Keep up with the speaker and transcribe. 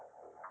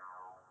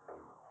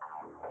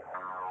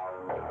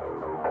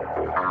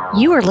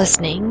You are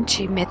listening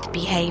to Myth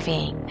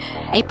Behaving,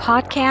 a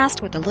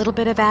podcast with a little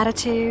bit of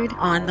attitude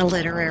on the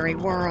literary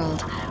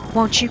world.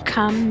 Won't you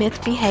come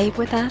myth behave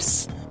with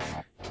us?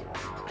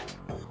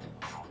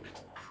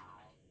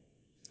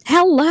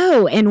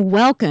 Hello and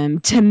welcome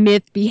to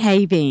Myth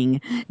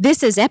Behaving.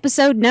 This is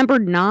episode number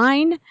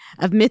 9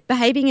 of Myth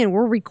Behaving, and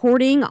we're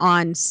recording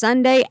on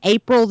Sunday,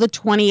 April the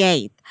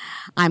 28th.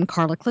 I'm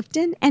Carla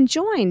Clifton, and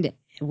joined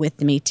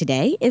with me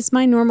today is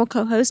my normal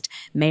co-host,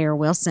 Mayor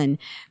Wilson.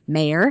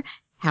 Mayor,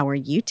 how are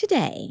you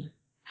today?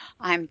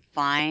 I'm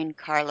fine,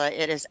 Carla.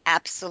 It is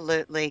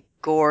absolutely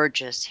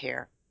gorgeous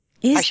here.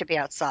 I Is should be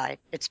outside.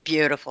 It's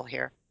beautiful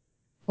here.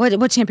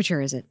 what temperature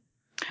is it?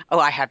 Oh,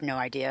 I have no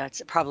idea.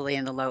 It's probably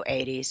in the low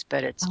 80s,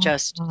 but it's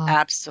just Oh,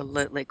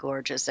 absolutely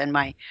gorgeous. And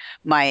my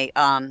my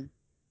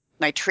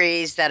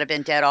trees that have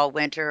been dead all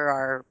winter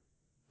are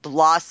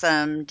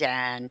blossomed,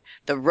 and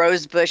the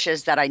rose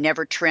bushes that I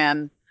never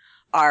trim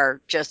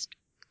are just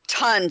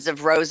tons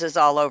of roses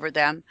all over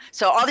them.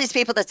 So all these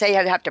people that say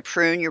you have to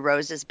prune your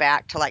roses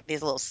back to like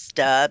these little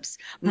stubs,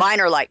 mine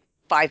are like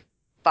five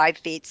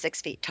feet,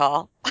 6 feet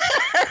tall.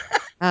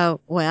 oh,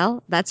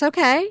 well, that's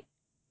okay.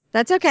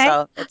 That's okay.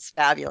 So it's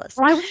fabulous.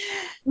 Well, I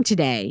went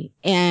today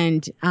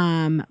and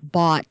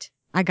bought.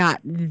 I got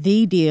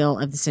the deal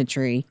of the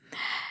century.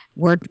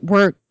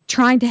 We're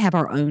trying to have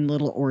our own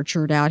little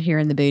orchard out here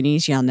in the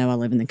boonies. Y'all know I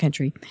live in the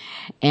country,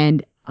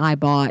 and I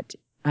bought.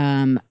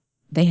 Um,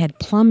 they had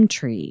plum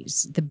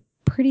trees, the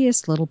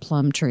prettiest little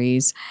plum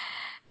trees,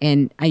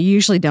 and I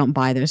usually don't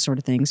buy those sort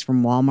of things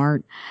from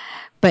Walmart,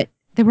 but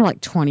they were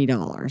like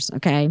 $20,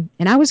 okay?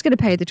 And I was going to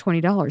pay the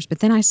 $20, but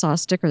then I saw a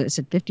sticker that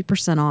said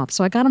 50% off.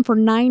 So I got them for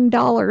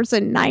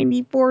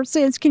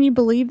 $9.94. Can you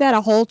believe that? A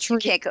whole You tree.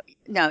 can't go,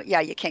 no,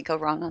 yeah, you can't go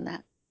wrong on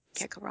that.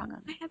 Can't go wrong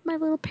on I that. have my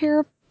little pair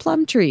of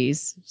plum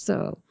trees.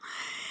 So,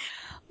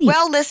 yeah.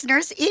 Well,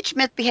 listeners, each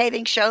Myth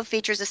Behaving show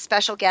features a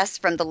special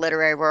guest from the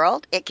literary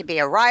world. It could be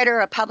a writer,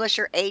 a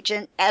publisher,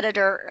 agent,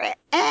 editor, or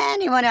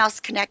anyone else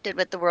connected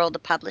with the world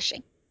of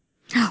publishing.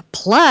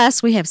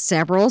 Plus, we have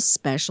several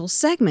special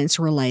segments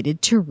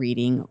related to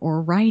reading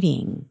or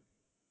writing.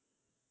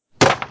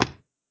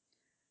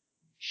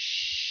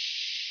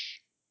 Shh.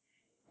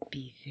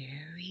 Be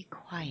very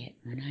quiet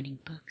when hunting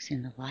books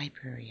in the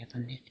library of a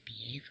myth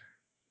behavior.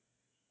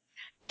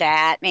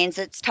 That means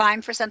it's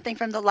time for something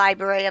from the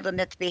library of a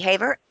myth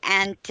behavior.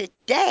 And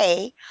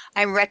today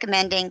I'm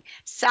recommending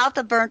South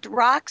of Burnt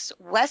Rocks,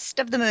 West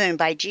of the Moon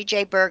by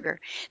G.J. Berger.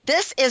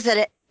 This is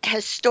a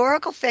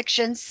historical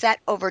fiction set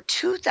over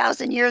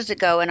 2,000 years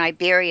ago in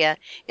Iberia.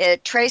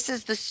 It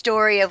traces the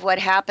story of what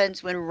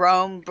happens when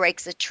Rome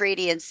breaks a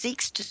treaty and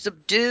seeks to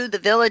subdue the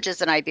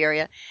villages in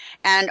Iberia.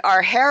 And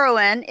our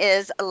heroine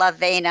is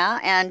Lavena,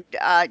 and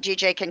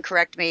GJ can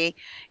correct me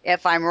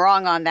if I'm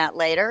wrong on that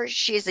later.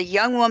 She's a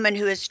young woman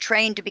who is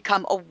trained to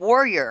become a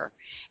warrior,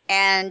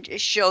 and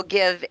she'll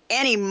give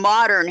any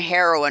modern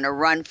heroine a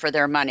run for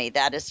their money,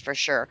 that is for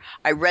sure.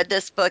 I read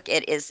this book,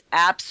 it is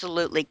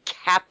absolutely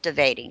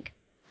captivating.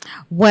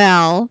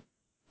 Well,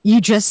 you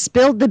just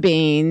spilled the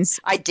beans.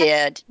 I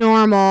did.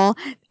 Normal.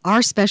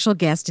 Our special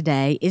guest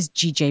today is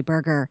GJ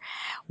Berger.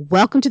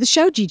 Welcome to the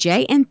show,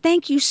 GJ, and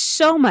thank you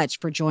so much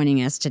for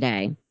joining us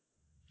today.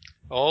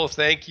 Oh,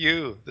 thank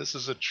you. This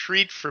is a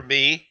treat for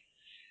me,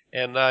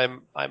 and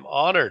I'm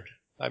honored.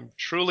 I'm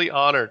truly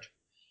honored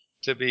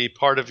to be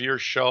part of your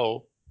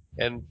show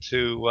and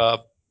to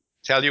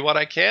tell you what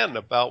I can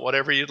about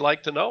whatever you'd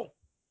like to know.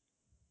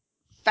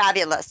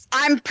 Fabulous.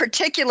 I'm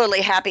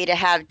particularly happy to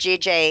have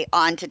GJ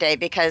on today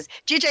because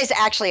GJ is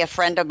actually a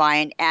friend of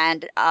mine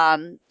and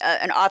an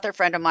author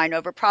friend of mine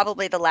over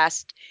probably the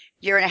last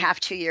year and a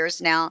half, 2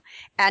 years now.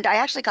 And I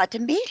actually got to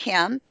meet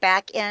him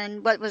back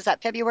in, what was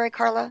that, February,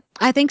 Carla?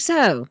 I think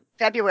so.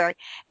 February.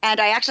 And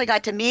I actually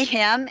got to meet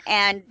him,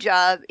 and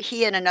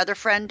he and another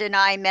friend and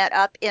I met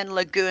up in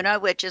Laguna,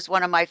 which is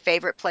one of my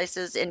favorite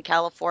places in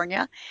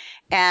California,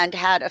 and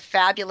had a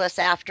fabulous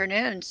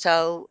afternoon.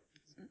 So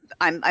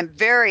I'm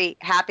very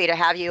happy to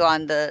have you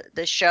on the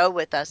show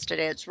with us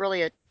today. It's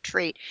really a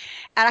treat.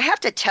 And I have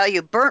to tell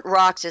you, Burnt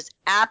Rocks is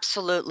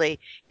absolutely,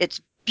 it's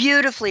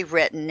beautifully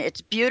written, it's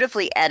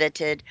beautifully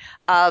edited.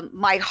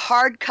 My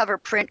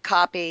hardcover print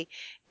copy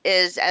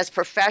is as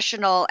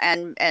professional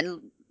and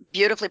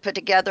beautifully put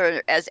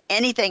together as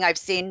anything I've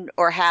seen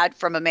or had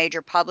from a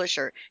major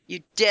publisher.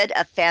 You did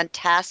a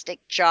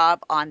fantastic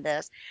job on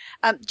this.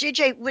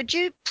 GJ, would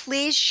you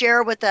please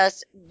share with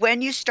us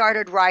when you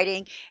started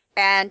writing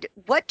and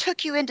what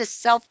took you into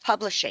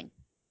self-publishing?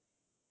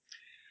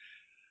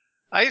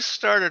 I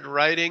started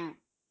writing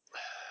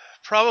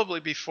probably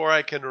before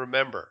I can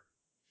remember.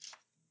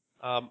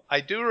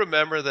 I do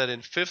remember that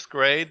in fifth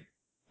grade,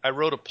 I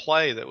wrote a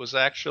play that was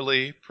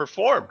actually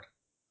performed.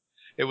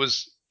 It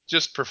was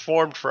just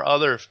performed for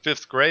other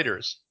fifth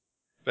graders,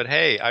 but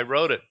hey, I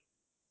wrote it.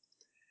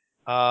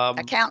 Um,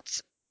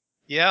 Accounts.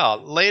 yeah,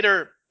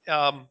 later,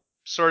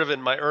 sort of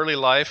in my early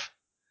life,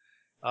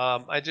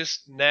 I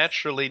just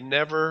naturally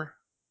never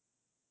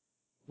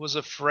was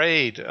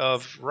afraid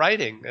of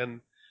writing.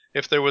 And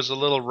if there was a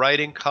little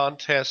writing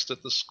contest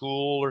at the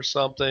school or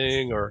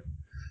something, or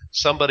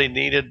somebody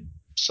needed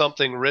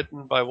something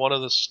written by one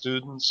of the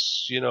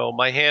students,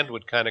 my hand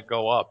would kind of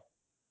go up.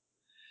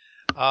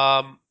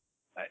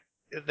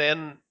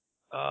 Then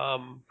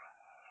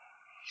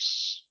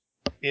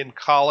in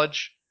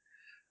college,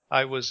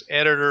 I was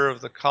editor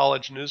of the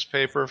college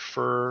newspaper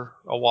for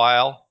a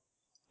while.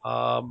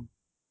 And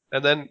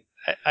then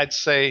I'd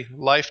say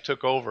life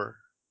took over.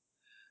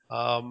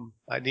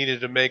 I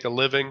needed to make a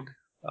living.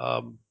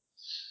 I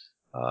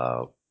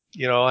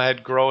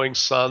had growing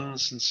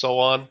sons and so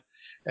on.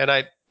 And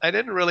I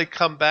didn't really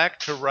come back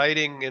to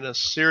writing in a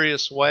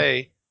serious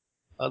way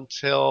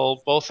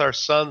until both our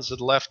sons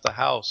had left the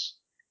house.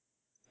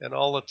 And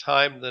all the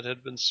time that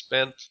had been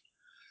spent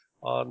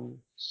on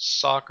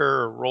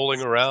soccer or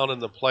rolling around in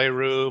the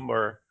playroom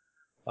or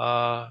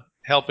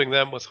helping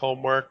them with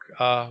homework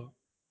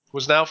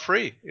was now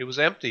free. It was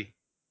empty.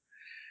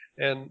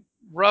 And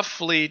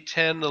roughly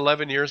 10,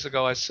 11 years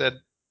ago, I said,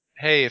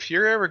 hey, if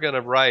you're ever going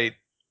to write,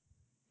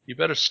 you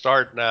better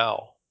start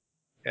now.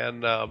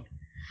 And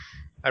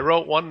I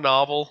wrote one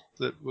novel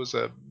that was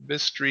a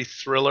mystery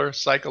thriller,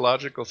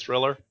 psychological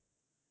thriller.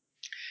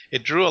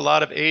 It drew a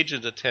lot of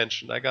agent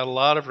attention. I got a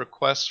lot of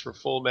requests for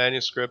full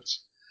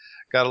manuscripts,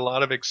 got a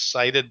lot of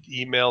excited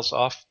emails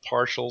off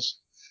partials,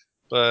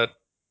 but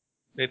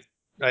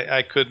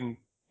I couldn't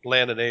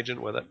land an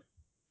agent with it.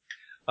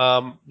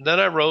 Then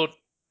I wrote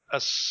a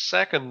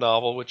second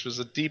novel, which was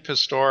a deep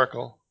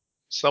historical,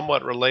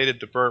 somewhat related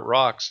to Burnt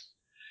Rocks.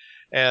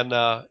 And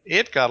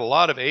it got a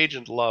lot of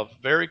agent love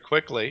very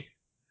quickly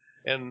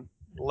and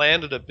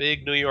landed a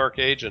big New York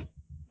agent.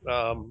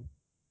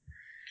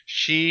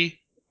 She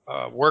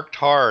worked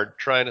hard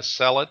trying to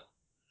sell it.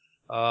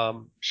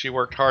 She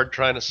worked hard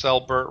trying to sell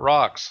Burnt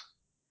Rocks.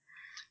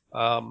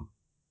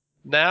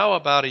 Now,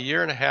 about a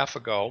year and a half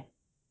ago,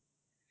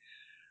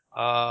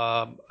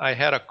 I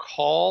had a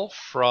call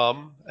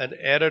from an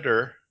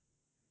editor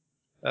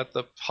at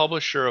the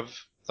publisher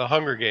of the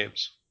Hunger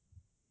Games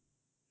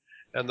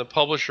and the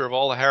publisher of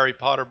all the Harry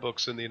Potter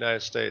books in the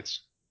United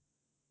States.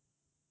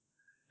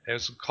 It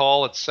was a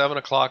call at 7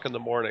 o'clock in the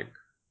morning.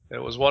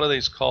 It was one of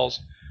these calls.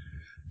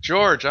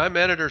 George, I'm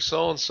editor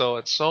so-and-so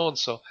at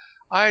so-and-so.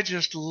 I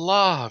just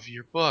love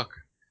your book.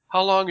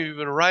 How long have you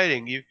been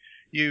writing?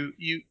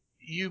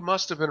 You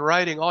must have been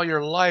writing all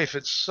your life.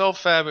 It's so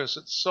fabulous.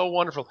 It's so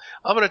wonderful.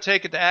 I'm going to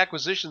take it to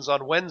acquisitions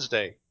on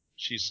Wednesday,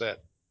 she said.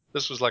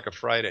 This was like a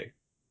Friday.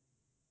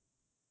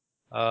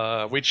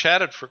 We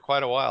chatted for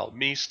quite a while,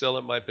 me still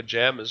in my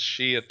pajamas,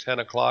 she at 10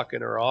 o'clock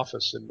in her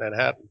office in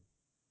Manhattan.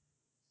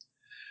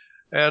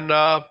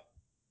 And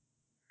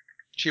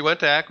she went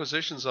to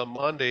acquisitions on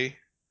Monday.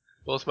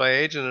 Both my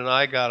agent and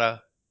I got an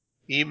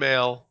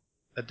email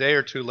a day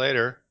or two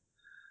later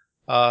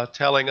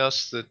telling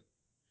us that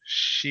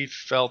she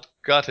felt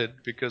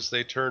gutted because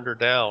they turned her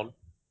down.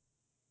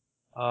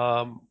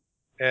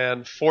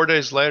 And 4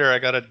 days later, I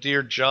got a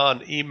Dear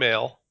John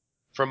email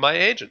from my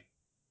agent.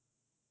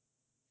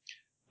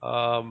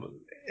 And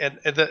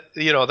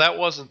that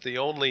wasn't the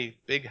only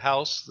big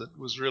house that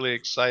was really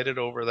excited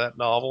over that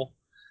novel.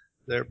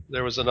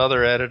 There was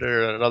another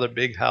editor at another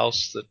big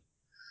house that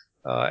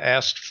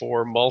asked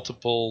for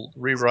multiple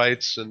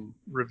rewrites and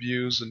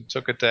reviews and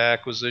took it to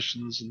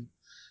acquisitions and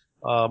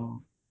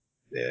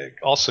it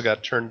also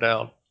got turned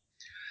down.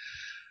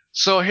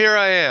 So here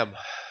I am.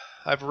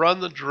 I've run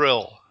the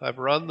drill. I've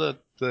run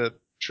the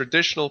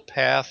traditional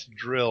path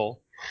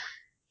drill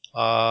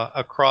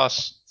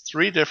across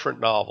 3 different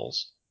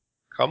novels.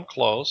 Come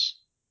close.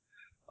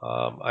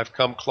 I've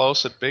come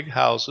close at big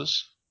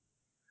houses.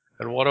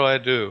 And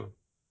what do?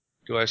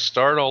 Do I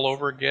start all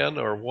over again,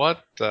 or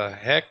what the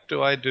heck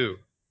do I do?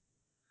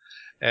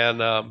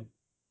 And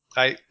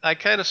I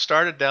kind of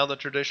started down the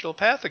traditional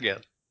path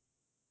again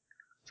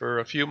for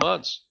a few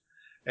months.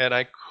 And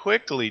I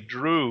quickly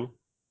drew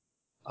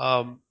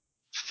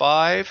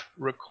 5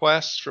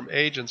 requests from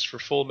agents for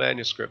full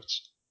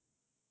manuscripts.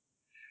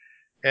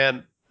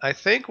 And I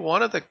think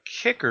one of the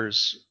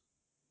kickers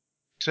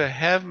to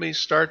have me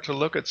start to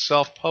look at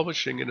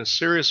self-publishing in a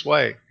serious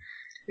way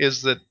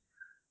is that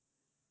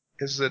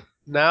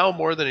now,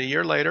 more than a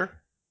year later,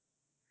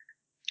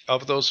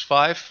 of those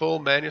 5 full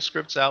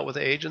manuscripts out with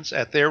agents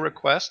at their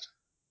request,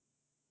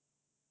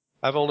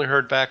 I've only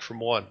heard back from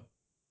 1.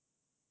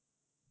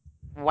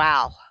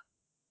 Wow.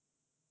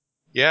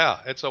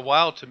 Yeah, it's a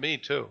wow to me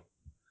too.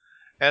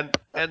 And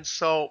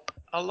so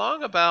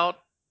along about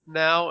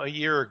now a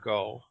year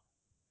ago,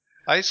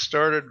 I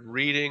started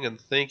reading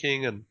and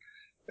thinking and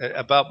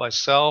about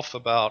myself,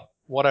 about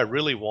what I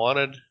really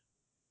wanted.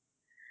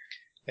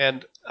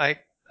 And I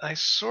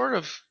sort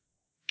of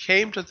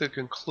came to the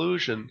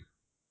conclusion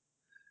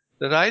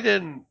that I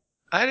didn't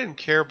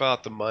care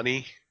about the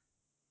money.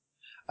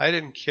 I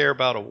didn't care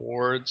about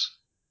awards.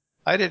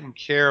 I didn't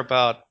care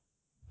about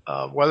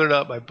whether or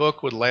not my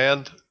book would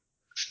land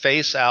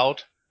face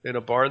out in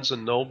a Barnes &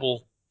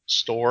 Noble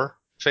store,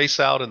 face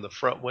out in the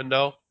front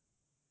window.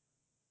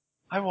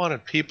 I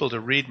wanted people to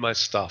read my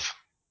stuff.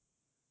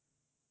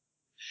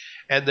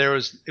 And there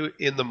is,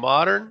 in the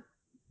modern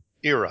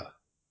era,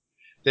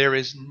 there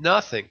is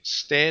nothing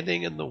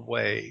standing in the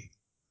way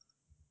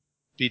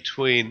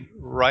between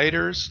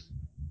writers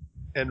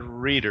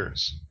and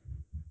readers.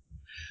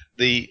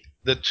 The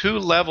two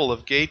level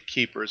of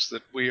gatekeepers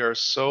that we are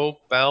so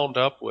bound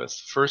up with,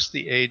 first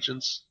the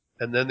agents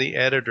and then the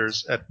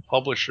editors at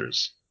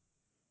publishers.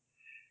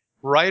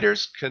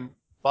 Writers can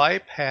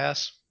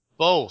bypass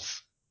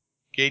both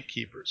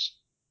gatekeepers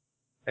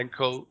and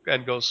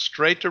go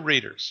straight to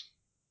readers.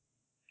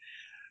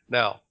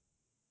 Now,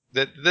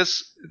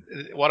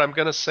 what I'm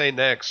going to say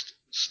next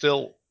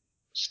still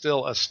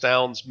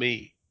astounds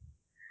me.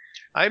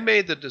 I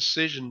made the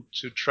decision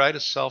to try to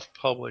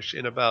self-publish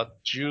in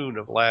about June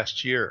of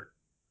last year,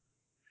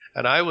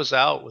 and I was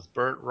out with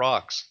Burnt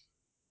Rocks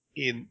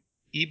in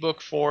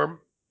ebook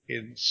form,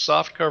 in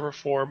softcover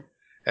form,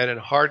 and in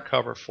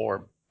hardcover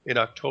form in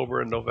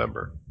October and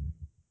November.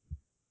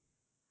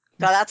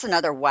 So that's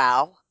another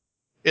wow.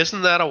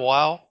 Isn't that a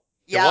wow?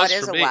 Yeah, it was it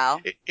is for a me. wow.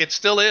 It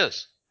still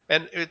is.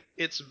 And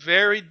it's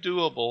very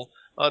doable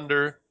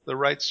under the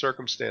right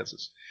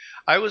circumstances.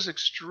 I was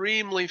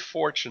extremely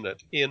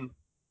fortunate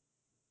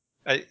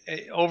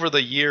over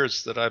the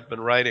years that I've been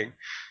writing.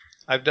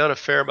 I've done a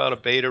fair amount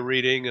of beta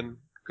reading and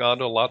gone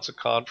to lots of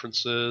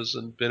conferences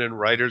and been in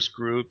writers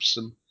groups.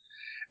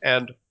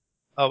 And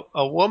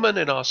a woman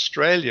in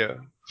Australia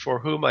for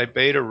whom I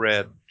beta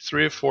read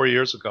 3 or 4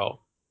 years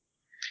ago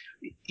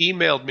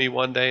emailed me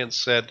one day and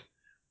said,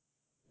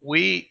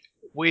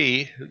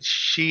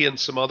 she and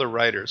some other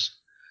writers,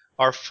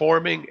 are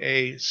forming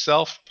a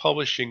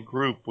self-publishing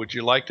group. Would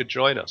you like to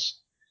join us?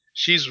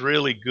 She's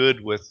really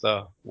good with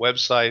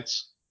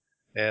websites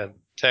and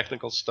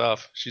technical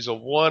stuff. She's a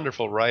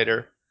wonderful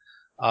writer.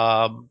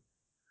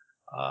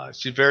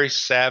 She's very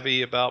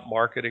savvy about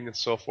marketing and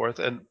so forth.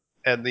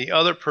 And the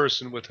other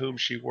person with whom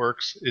she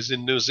works is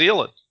in New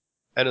Zealand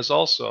and is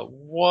also a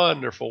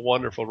wonderful,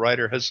 wonderful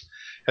writer,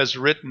 has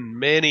written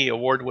many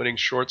award-winning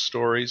short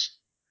stories,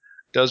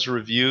 does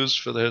reviews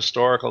for the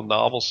Historical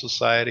Novel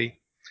Society.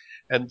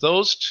 And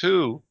those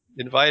two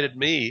invited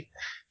me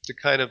to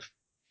kind of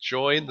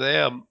join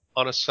them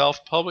on a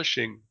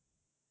self-publishing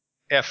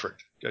effort,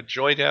 a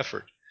joint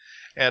effort.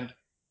 And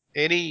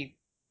any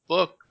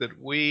book that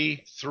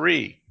we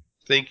three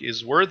think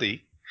is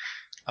worthy,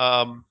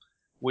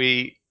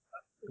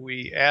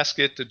 we ask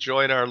it to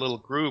join our little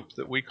group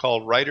that we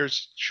call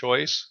Writer's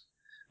Choice.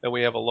 And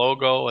we have a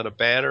logo and a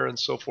banner and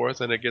so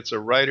forth, and it gets a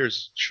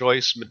Writer's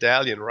Choice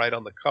medallion right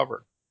on the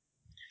cover.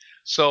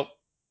 So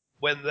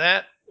when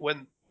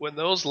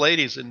those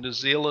ladies in New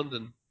Zealand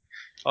and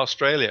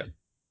Australia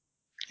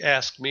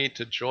asked me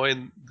to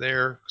join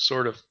their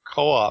sort of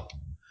co-op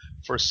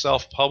for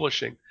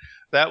self-publishing,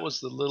 that was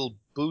the little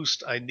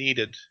boost I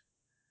needed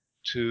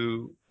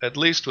to, at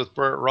least with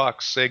Burnt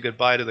Rocks, say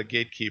goodbye to the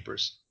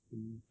gatekeepers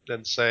and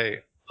then say,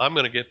 I'm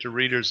going to get to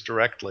readers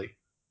directly.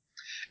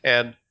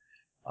 And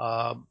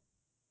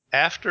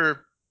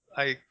after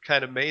I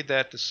kind of made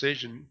that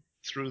decision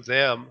through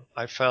them,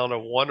 I found a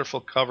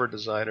wonderful cover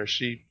designer.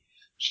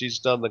 She's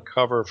done the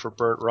cover for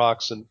Burnt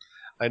Rocks, and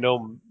I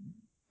know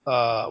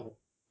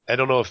I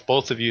don't know if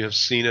both of you have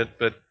seen it,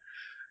 but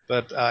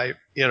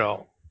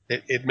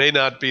it may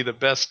not be the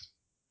best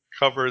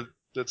cover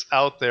that's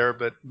out there,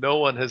 but no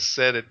one has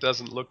said it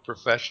doesn't look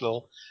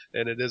professional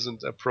and it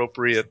isn't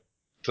appropriate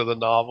to the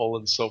novel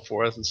and so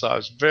forth. And so I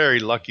was very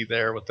lucky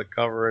there with the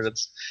cover, and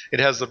it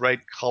has the right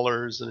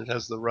colors and it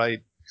has the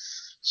right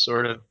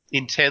sort of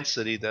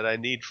intensity that I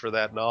need for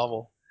that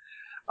novel.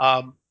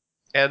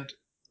 And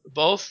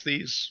both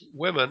these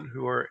women,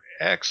 who are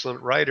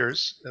excellent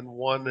writers, and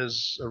one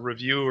is a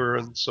reviewer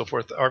and so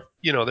forth,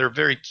 they're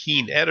very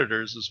keen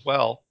editors as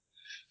well.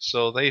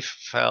 So they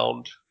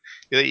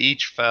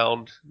each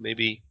found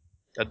maybe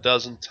a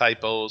dozen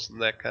typos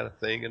and that kind of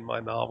thing in my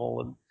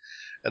novel.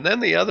 And then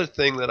the other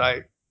thing that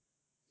I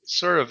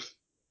sort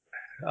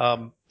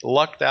of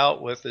lucked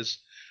out with is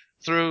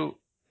through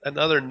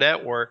another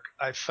network,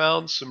 I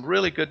found some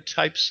really good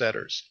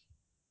typesetters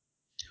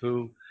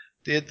who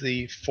did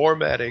the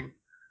formatting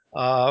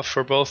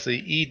for both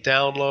the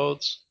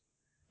e-downloads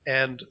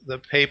and the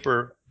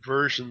paper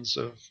versions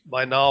of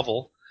my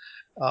novel,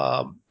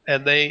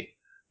 and they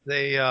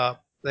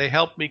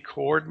helped me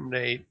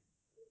coordinate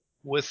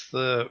with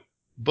the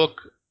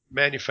book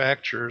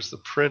manufacturers, the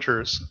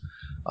printers,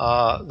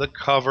 the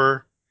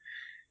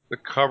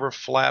cover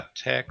flap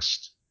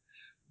text,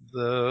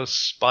 the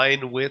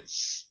spine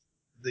widths,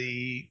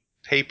 the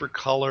paper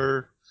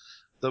color,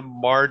 the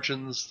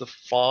margins, the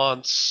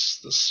fonts,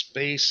 the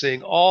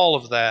spacing, all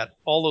of that,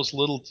 all those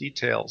little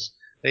details,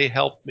 they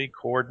helped me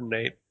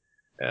coordinate.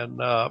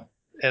 And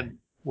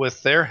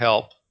with their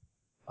help,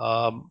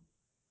 4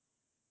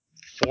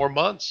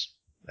 months,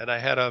 and I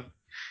had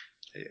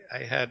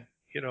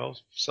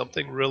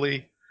something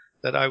really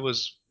that I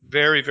was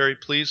very, very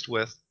pleased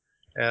with,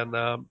 and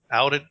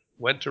out it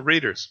went to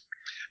readers.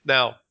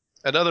 Now,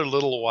 another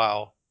little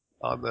wow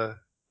on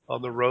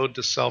the road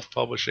to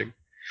self-publishing.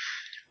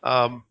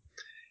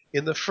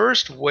 In the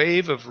first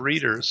wave of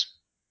readers,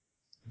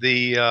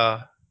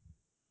 the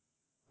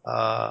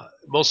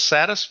most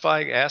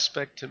satisfying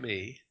aspect to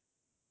me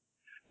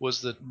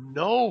was that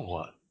no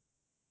one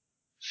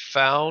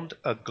found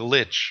a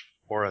glitch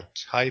or a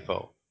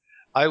typo.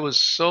 I was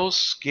so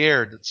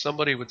scared that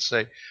somebody would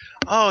say,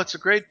 "Oh, it's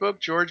a great book,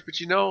 George, but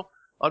you know,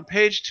 on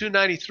page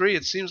 293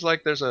 it seems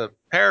like there's a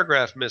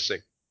paragraph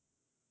missing."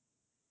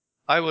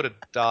 I would have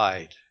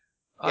died.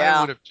 I Yeah.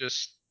 would have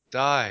just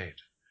died.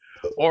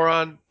 Or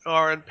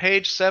on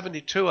page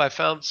 72 I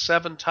found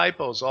 7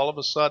 typos all of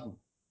a sudden.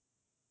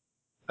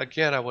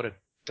 Again, I would have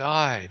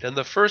died. And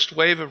the first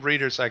wave of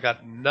readers, I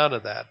got none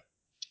of that.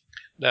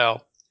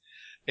 Now,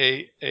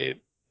 a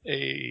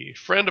a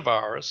friend of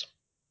ours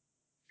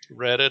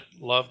read it,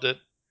 loved it,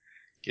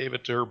 gave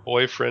it to her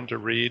boyfriend to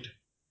read,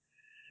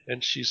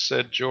 and she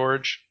said,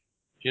 "George,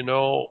 you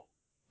know,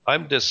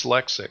 I'm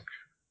dyslexic.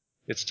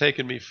 It's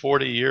taken me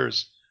 40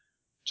 years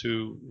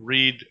to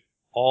read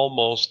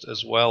almost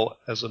as well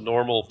as a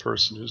normal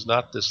person who's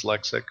not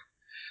dyslexic,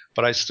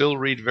 but I still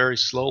read very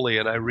slowly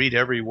and I read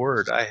every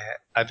word.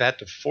 I've had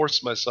to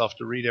force myself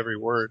to read every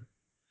word.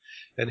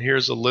 And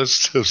here's a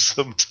list of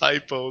some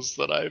typos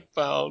that I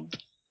found."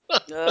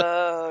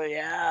 Oh,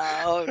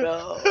 yeah. Oh,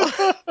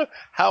 no.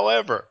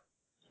 However,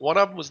 one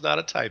of them was not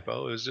a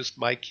typo. It was just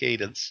my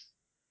cadence.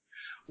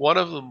 One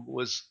of them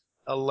was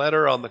a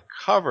letter on the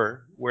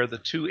cover where the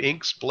two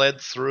inks bled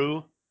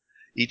through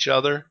each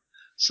other.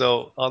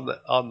 So on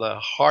the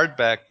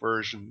hardback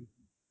version,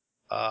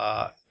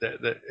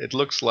 it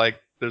looks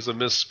like there's a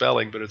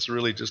misspelling, but it's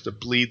really just a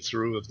bleed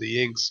through of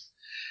the inks.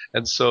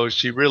 And so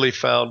she really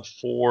found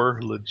 4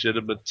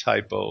 legitimate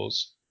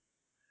typos,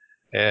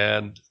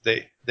 and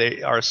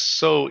they are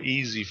so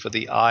easy for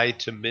the eye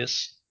to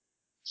miss,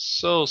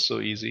 so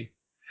easy.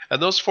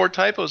 And those 4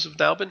 typos have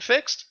now been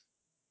fixed.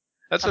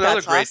 That's Oh, another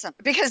that's great. awesome.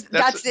 Because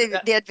That's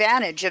that's the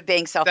advantage of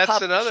being that's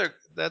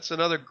self-published.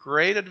 another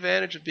great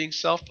advantage of being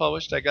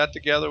self-published. I got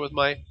together with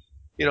my,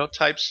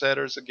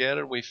 typesetters again,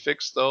 and we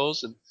fixed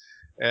those.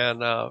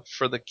 And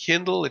for the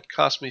Kindle, it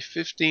cost me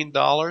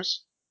 $15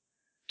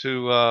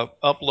 to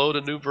upload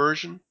a new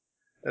version,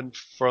 and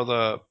for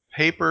the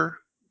paper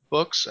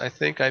books, I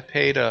think I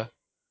paid an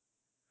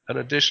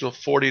additional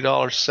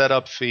 $40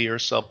 setup fee or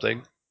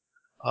something.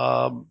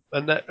 And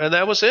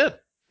that was it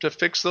to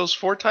fix those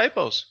 4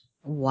 typos.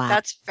 Wow.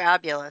 That's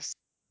fabulous.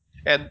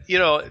 And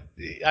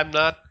I'm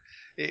not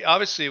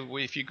obviously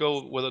if you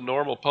go with a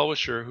normal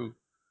publisher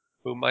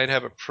who might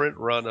have a print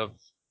run of,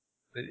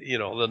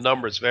 the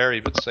numbers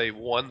vary, but say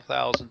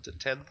 1,000 to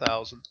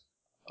 10,000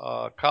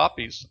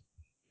 copies,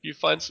 you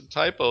find some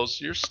typos,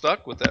 you're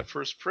stuck with that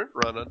first print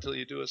run until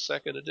you do a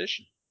second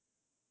edition.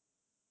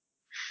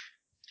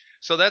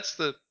 So that's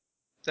the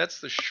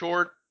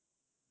short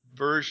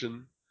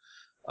version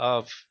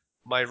of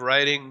my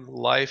writing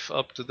life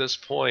up to this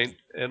point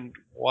and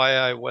why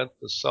I went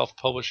the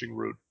self-publishing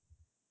route.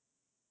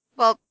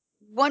 Well,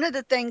 one of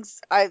the things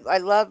I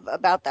love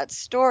about that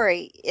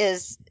story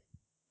is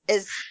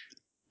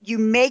you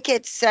make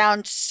it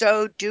sound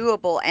so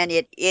doable, and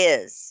it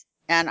is.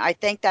 And I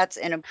think that's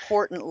an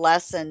important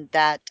lesson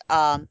that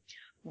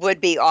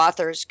would-be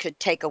authors could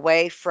take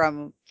away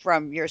from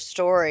your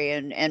story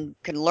and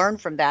can learn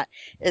from that,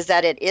 is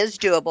that it is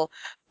doable.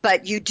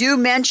 But you do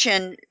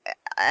mention,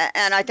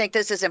 and I think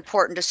this is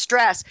important to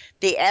stress,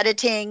 the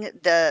editing,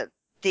 the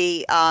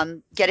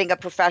getting a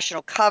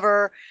professional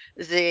cover,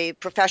 the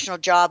professional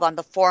job on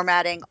the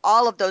formatting.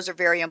 All of those are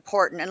very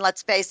important. And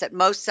let's face it,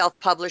 most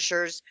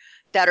self-publishers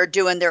that are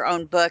doing their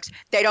own books,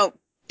 they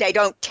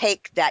don't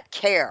take that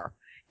care.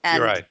 You're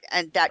And right.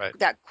 and that Right.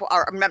 that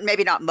or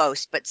maybe not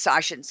most, but so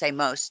I shouldn't say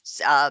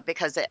most,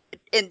 because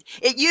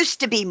it used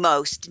to be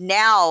most.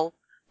 Now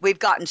we've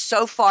gotten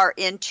so far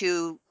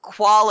into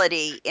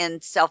quality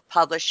in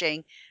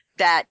self-publishing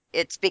that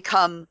it's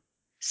become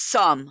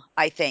some.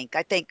 I think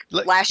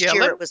Let, last yeah,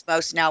 year let, it was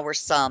most, now we're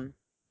some.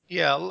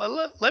 yeah,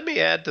 let me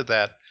add to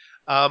that.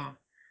 Um,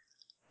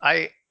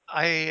 I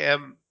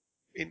am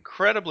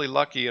incredibly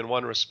lucky in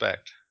one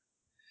respect.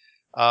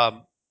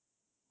 Um,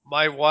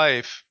 my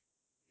wife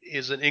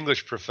is an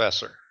English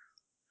professor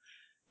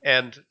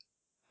and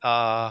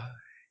uh,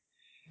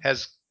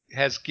 has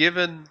has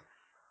given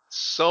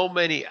so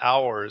many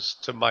hours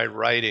to my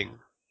writing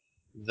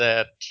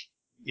that,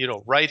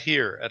 right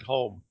here at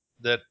home,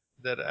 that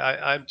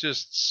I'm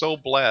just so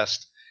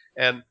blessed.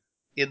 And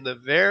in the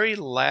very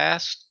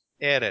last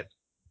edit,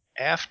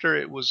 after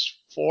it was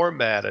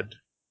formatted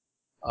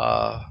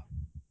uh,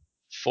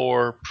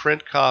 for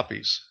print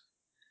copies,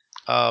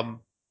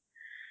 um,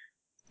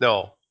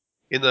 no,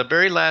 in the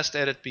very last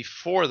edit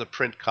before the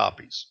print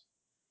copies,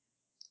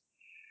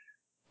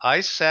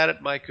 I sat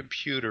at my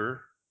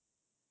computer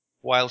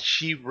while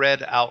she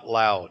read out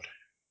loud.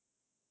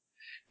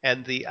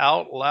 And the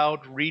out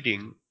loud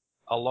reading,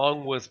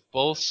 along with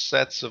both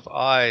sets of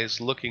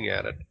eyes looking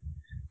at it,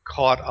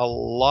 caught a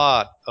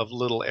lot of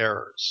little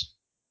errors.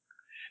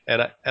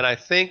 And I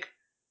think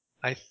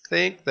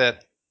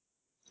that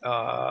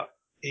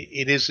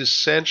it is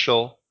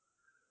essential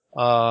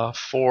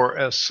for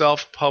a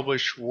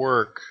self-published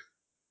work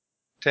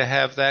to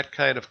have that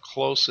kind of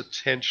close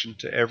attention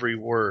to every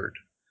word,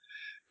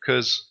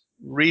 because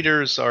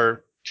readers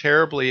are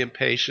terribly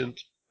impatient.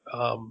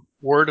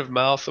 Word of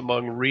mouth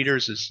among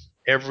readers is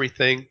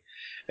everything,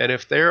 And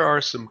if there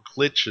are some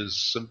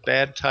glitches, some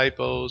bad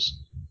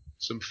typos,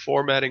 some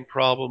formatting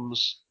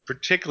problems,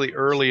 particularly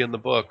early in the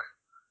book,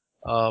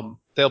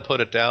 they'll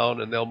put it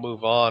down and they'll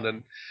move on.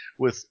 And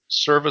with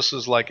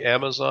services like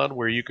Amazon,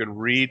 where you can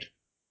read,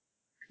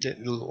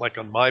 like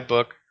on my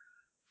book,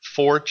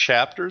 4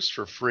 chapters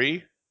for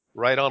free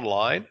right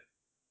online,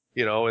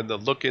 in the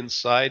Look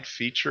Inside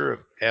feature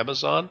of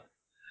Amazon.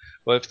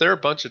 Well, if there are a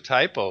bunch of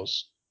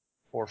typos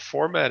or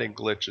formatting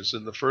glitches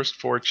in the first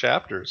 4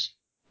 chapters,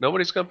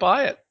 nobody's going to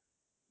buy it.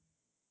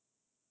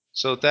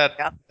 So that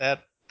Yep.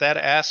 that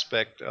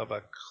aspect of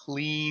a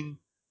clean,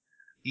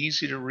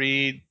 easy to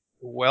read,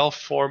 well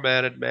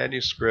formatted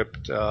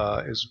manuscript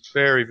is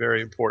very,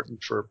 very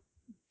important for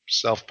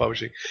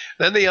self-publishing.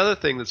 Then the other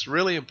thing that's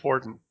really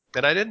important,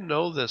 and I didn't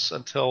know this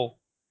until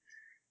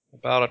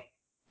about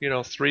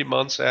 3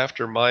 months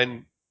after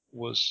mine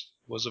was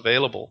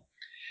available,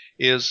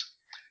 is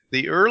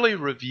the early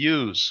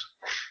reviews,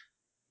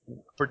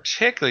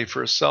 particularly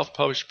for a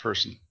self-published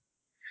person,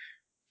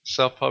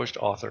 self-published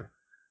author,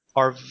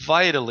 are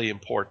vitally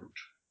important.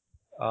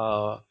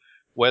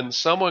 When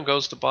someone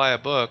goes to buy a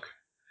book,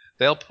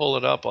 they'll pull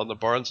it up on the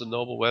Barnes &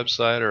 Noble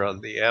website or on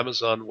the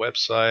Amazon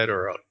website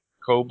or on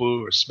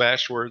Kobo or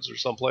Smashwords or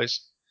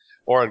someplace,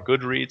 or on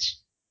Goodreads.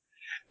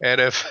 And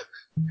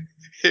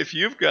if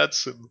you've got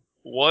some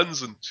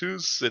 1s and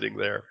 2s sitting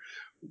there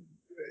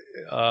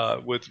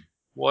with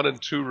 1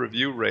 and 2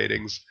 review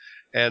ratings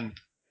and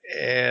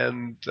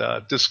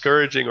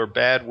discouraging or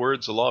bad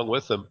words along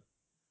with them,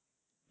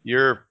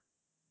 you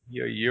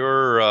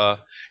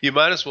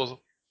might as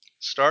well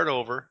start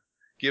over,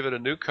 give it a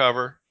new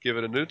cover, give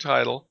it a new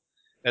title,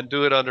 and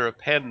do it under a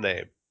pen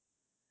name,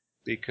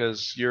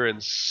 because you're in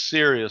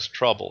serious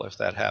trouble if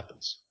that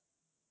happens.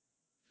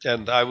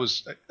 And I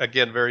was,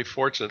 again, very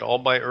fortunate. All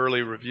my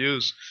early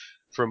reviews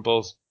from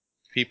both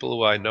people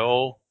who I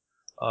know,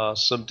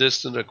 some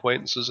distant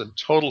acquaintances, and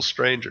total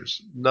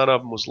strangers, none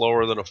of them was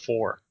lower than a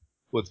 4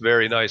 with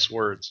very nice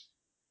words.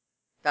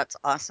 That's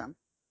awesome.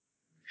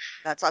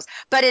 That's awesome.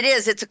 But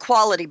it's a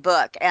quality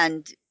book,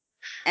 and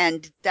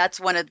that's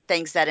one of the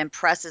things that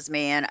impresses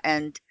me,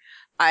 and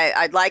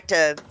I'd like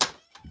to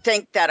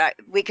think that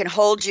we can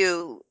hold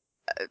you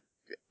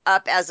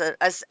up as a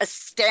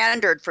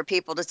standard for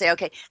people to say,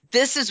 okay,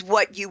 this is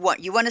what you want.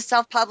 You want to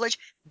self-publish?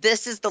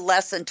 This is the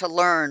lesson to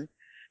learn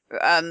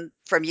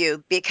from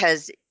you,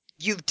 because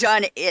you've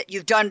done it.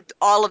 You've done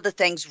all of the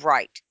things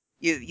right.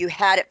 You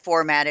had it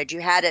formatted. You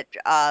had it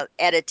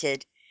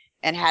edited,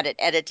 and had it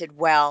edited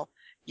well.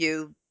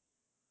 You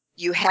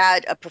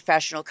had a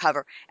professional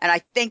cover, and I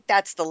think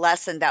that's the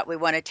lesson that we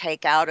want to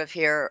take out of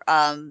here,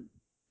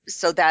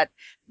 so that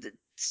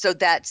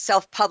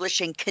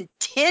self-publishing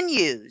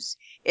continues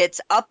its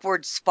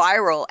upward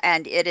spiral,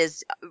 and it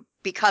is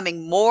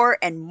becoming more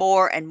and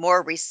more and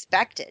more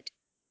respected,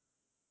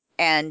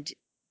 and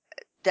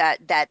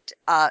that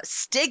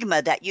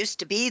stigma that used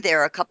to be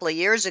there a couple of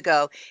years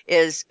ago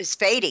is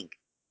fading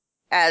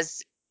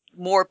as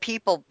more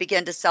people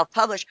begin to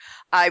self-publish.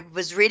 I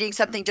was reading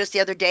something just the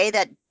other day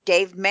that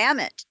David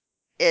Mamet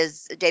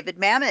is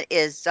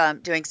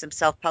doing some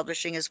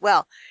self-publishing as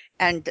well,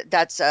 and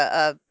that's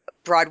a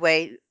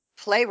Broadway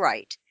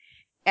playwright.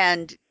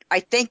 And I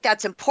think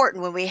that's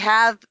important when we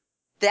have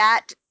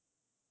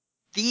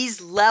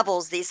these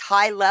levels, these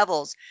high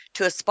levels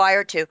to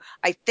aspire to.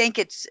 I think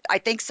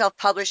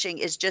self-publishing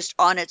is just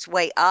on its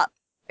way up.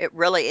 It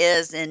really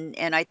is,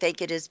 and I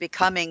think it is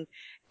becoming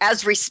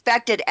as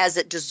respected as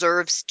it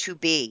deserves to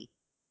be.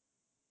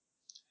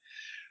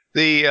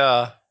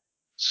 The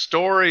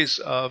stories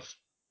of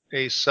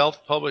a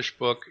self-published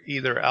book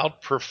either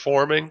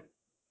outperforming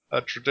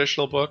a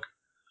traditional book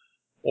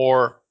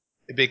or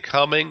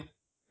becoming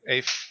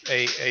a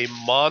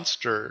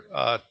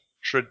monster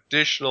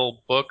traditionally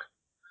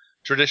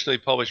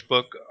published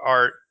book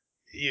are,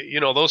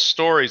 those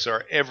stories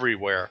are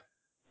everywhere.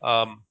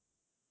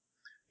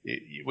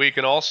 We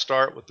can all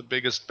start with the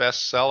biggest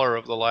bestseller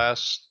of the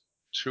last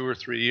 2 or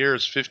 3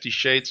 years, 50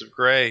 Shades of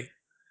Grey.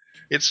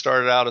 It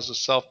started out as a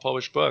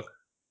self-published book.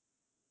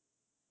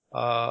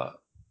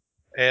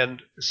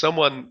 And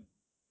someone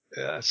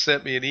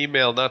sent me an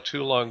email not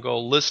too long ago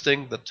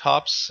listing the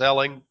top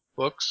selling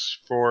books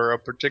for a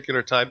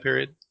particular time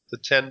period, the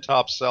 10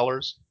 top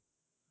sellers.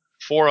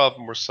 4 of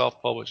them were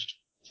self-published,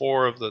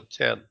 4 of the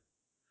 10.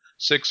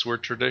 6 were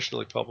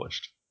traditionally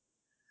published.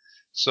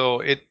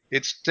 So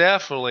it's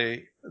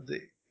definitely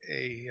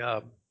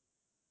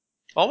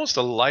almost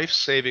a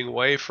life-saving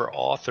way for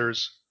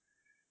authors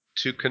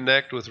to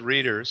connect with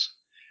readers.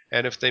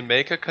 And if they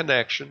make a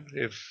connection,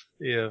 if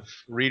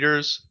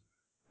readers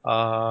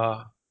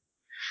are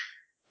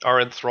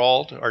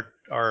enthralled,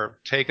 are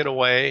taken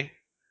away,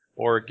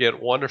 or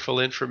get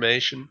wonderful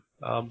information,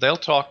 they'll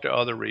talk to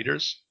other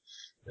readers,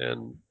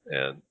 and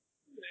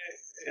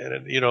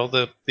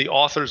the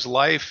author's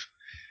life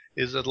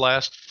is at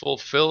last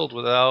fulfilled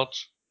without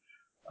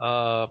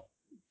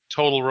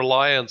total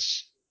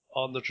reliance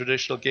on the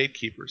traditional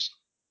gatekeepers.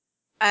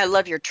 I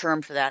love your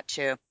term for that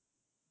too.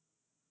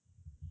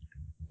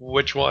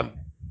 Which one?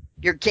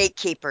 Your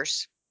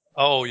gatekeepers.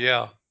 Oh,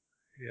 yeah.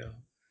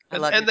 I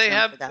love your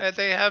tone for that. And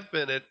they have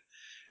been it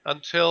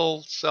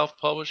until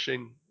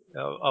self-publishing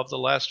of the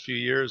last few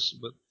years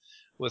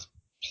with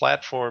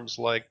platforms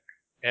like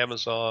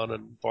Amazon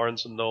and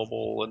Barnes and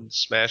Noble and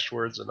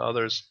Smashwords and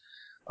others.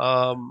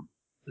 Um,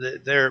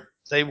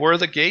 they were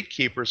the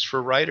gatekeepers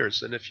for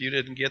writers, and if you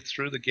didn't get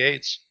through the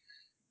gates,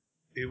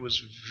 it was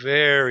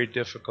very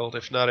difficult,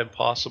 if not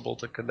impossible,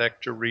 to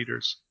connect to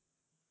readers.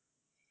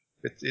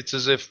 It's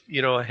as if,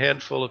 a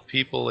handful of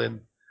people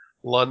in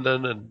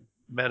London and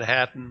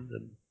Manhattan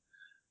and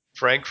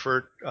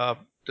Frankfurt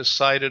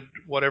decided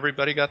what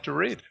everybody got to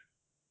read.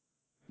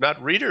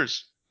 Not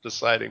readers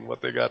deciding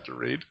what they got to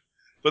read,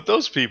 but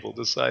those people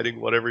deciding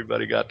what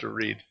everybody got to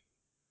read.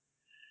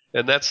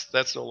 And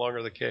that's no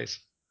longer the case.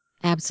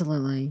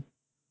 Absolutely.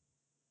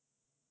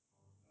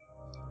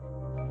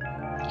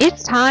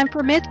 It's time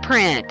for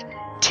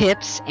MythPrint,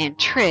 tips and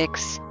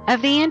tricks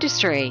of the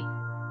industry.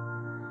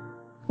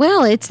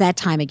 Well, it's that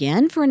time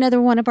again for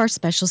another one of our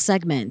special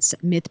segments.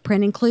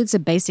 MythPrint includes a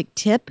basic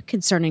tip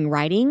concerning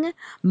writing,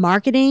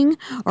 marketing,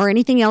 or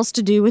anything else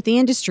to do with the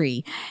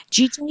industry.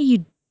 GJ,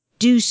 you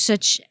do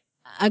such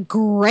a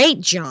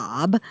great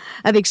job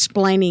of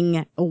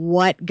explaining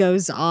what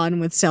goes on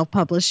with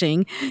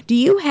self-publishing. Do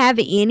you have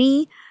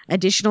any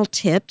additional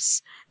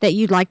tips that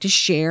you'd like to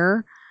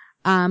share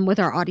with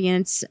our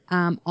audience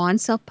on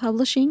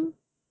self-publishing?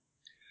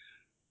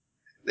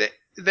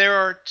 There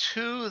are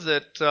two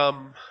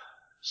that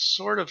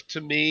sort of,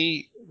 to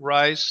me,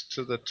 rise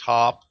to the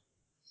top.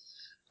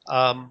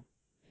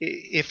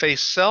 If a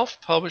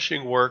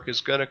self-publishing work is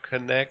going to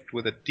connect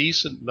with a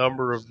decent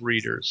number of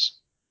readers,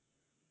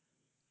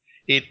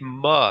 it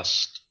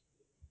must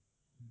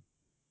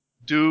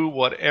do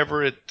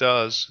whatever it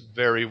does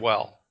very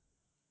well.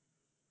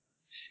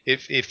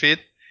 If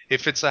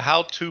it's a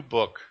how-to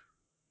book,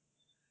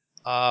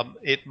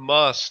 it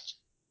must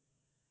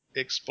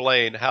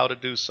explain how to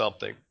do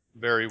something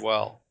very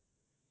well.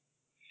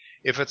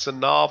 If it's a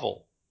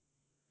novel,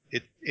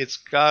 it's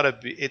got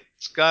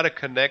to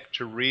connect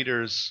to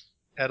readers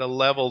at a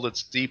level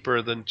that's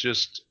deeper than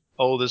just,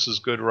 oh, this is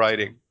good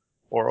writing,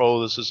 or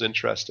oh, this is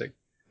interesting.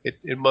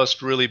 It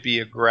must really be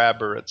a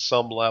grabber at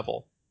some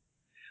level.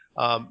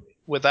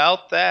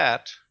 Without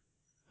that,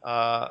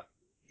 a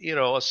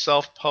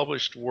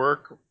self-published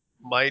work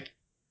might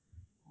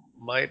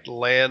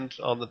land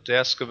on the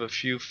desk of a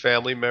few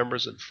family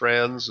members and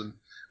friends and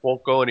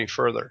won't go any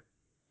further.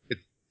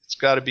 It's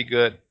got to be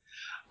good.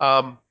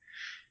 A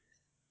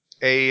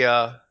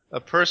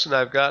person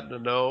I've gotten to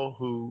know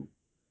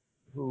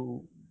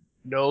who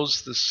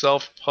knows the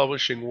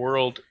self-publishing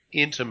world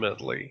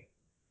intimately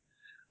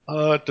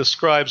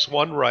describes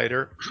one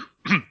writer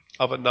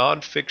of a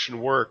nonfiction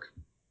work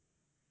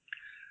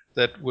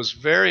that was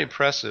very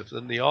impressive,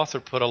 and the author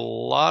put a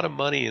lot of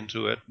money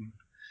into it.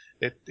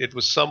 It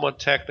was somewhat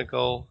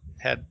technical,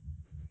 had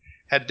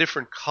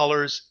different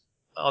colors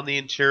on the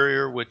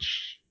interior,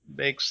 which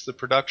makes the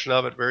production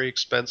of it very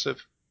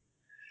expensive.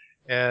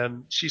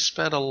 And she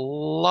spent a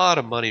lot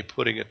of money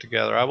putting it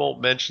together. I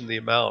won't mention the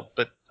amount,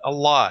 but a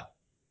lot.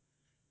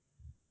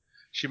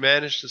 She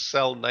managed to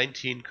sell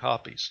 19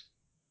 copies.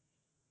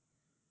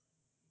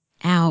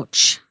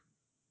 Ouch.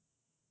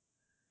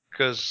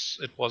 Because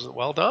it wasn't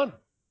well done.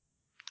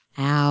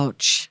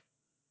 Ouch.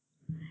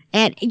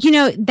 And,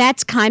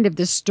 that's kind of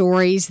the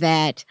stories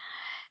that,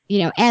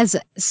 as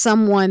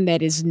someone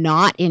that is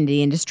not in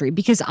the industry,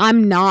 because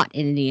I'm not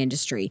in the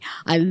industry,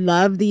 I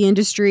love the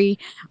industry.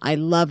 I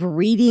love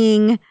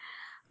reading,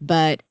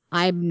 but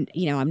I'm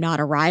not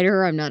a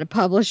writer. I'm not a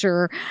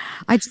publisher.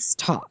 I just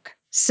talk.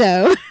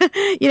 So,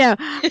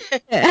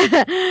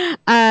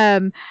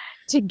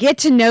 to get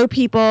to know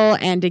people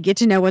and to get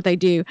to know what they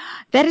do,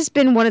 that has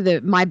been one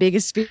of my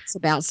biggest fears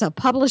about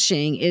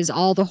self-publishing is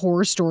all the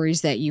horror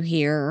stories that you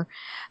hear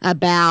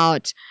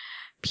about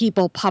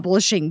people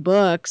publishing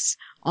books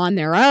on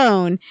their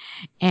own,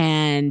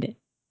 and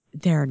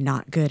they're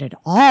not good at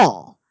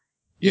all.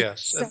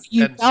 Yes. So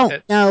you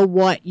don't know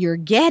what you're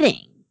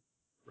getting.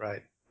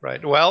 Right.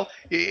 Right. Well,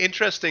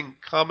 interesting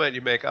comment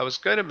you make. I was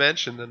going to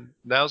mention, and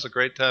now's a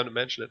great time to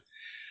mention it.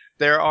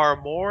 There are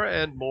more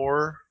and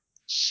more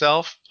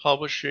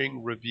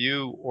self-publishing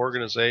review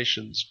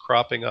organizations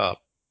cropping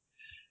up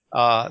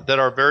that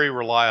are very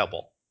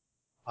reliable.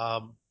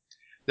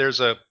 There's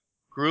a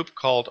group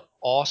called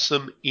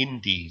Awesome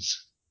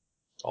Indies,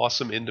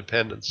 Awesome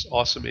Independence,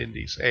 Awesome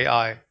Indies,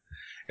 AI. It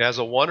has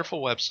a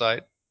wonderful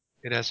website.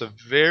 It has a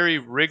very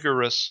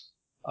rigorous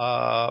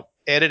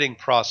editing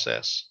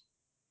process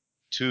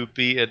to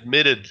be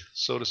admitted,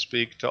 so to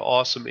speak, to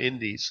Awesome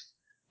Indies.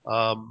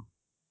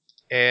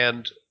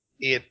 And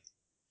it,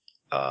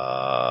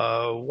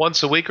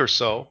 once a week or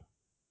so,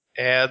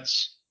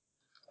 adds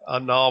a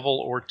novel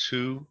or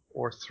two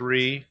or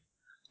three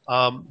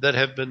that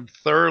have been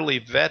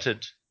thoroughly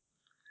vetted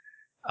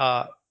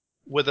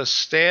with a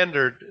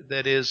standard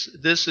that is,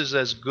 this is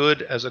as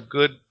good as a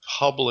good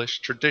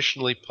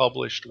traditionally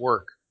published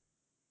work.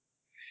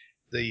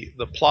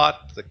 The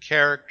plot, the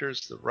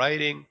characters, the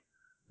writing,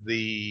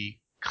 the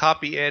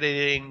copy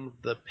editing,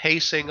 the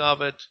pacing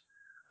of it,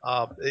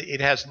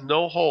 It has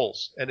no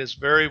holes and is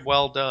very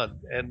well done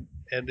and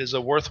is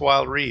a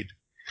worthwhile read.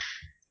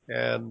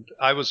 And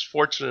I was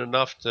fortunate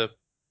enough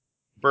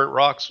Burnt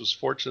Rocks was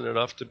fortunate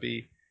enough to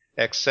be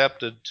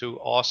accepted to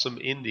Awesome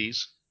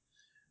Indies,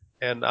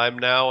 and I'm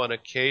now an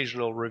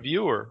occasional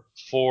reviewer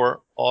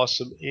for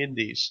Awesome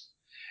Indies.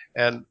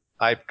 And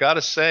I've got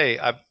to say,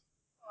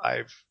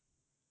 I've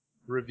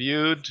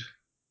reviewed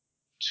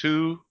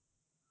 2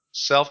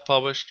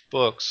 self-published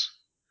books.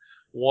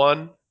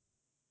 One,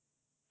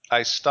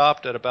 I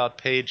stopped at about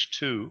page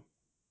 2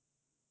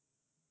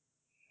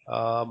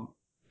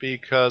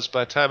 because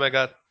by the time I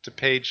got to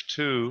page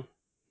 2,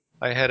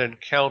 I had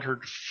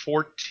encountered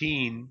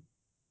 14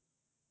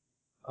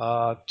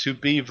 to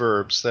be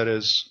verbs, that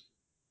is,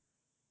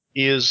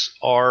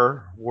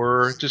 are,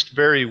 were, just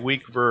very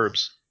weak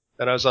verbs.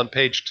 And I was on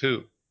page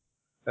 2.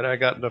 And I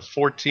got into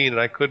 14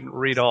 and I couldn't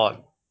read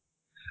on.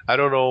 I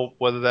don't know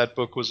whether that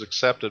book was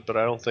accepted, but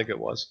I don't think it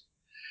was.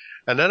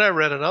 And then I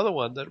read another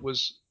one that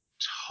was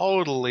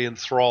totally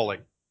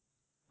enthralling.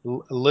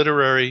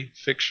 Literary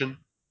fiction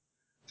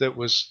that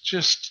was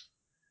just,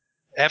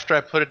 after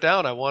I put it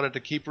down, I wanted to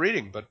keep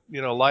reading, but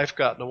life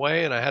got in the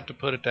way and I had to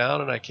put it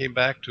down, and I came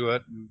back to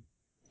it,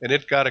 and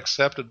it got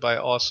accepted by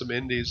Awesome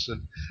Indies.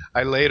 And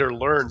I later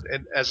learned,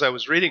 and as I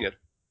was reading it,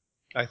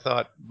 I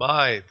thought,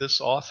 my,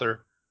 this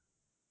author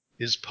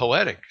is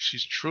poetic.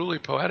 She's truly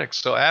poetic.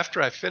 So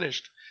after I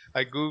finished,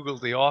 I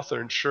Googled the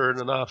author, and sure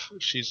enough,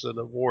 she's an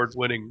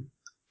award-winning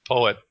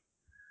poet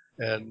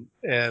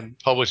and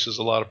publishes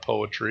a lot of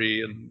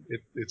poetry, and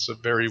it's a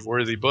very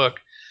worthy book.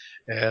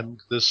 And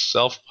this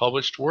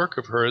self-published work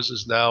of hers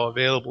is now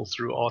available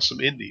through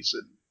Awesome Indies,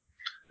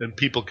 and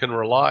people can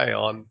rely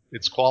on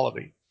its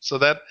quality. So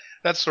that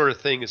sort of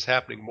thing is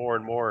happening more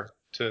and more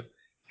to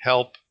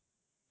help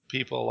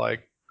people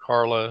like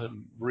Carla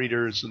and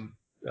readers and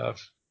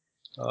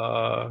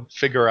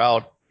figure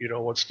out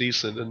what's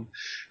decent,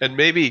 and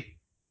maybe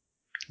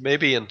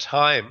in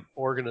time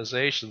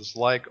organizations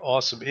like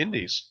Awesome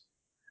Indies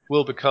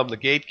will become the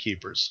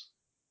gatekeepers.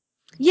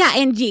 Yeah,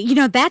 and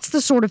that's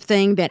the sort of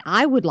thing that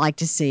I would like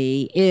to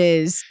see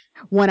is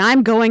when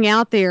I'm going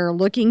out there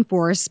looking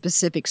for a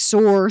specific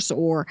source,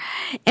 or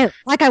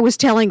like I was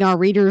telling our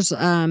readers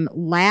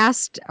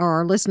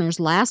our listeners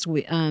last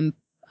week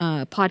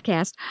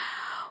podcast,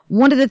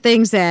 one of the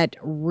things that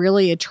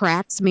really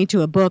attracts me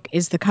to a book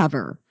is the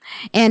cover.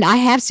 And I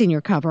have seen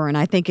your cover and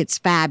I think it's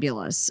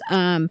fabulous.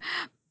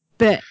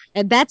 But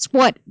that's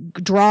what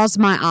draws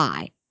my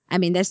eye. I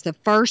mean, that's the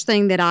first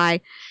thing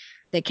that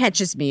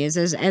catches me is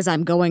as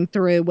I'm going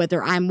through,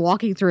 whether I'm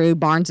walking through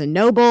Barnes and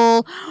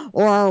Noble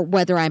or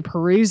whether I'm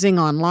perusing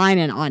online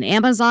and on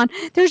Amazon.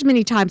 There's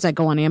many times I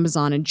go on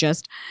Amazon and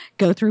just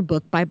go through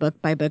book by book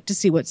by book to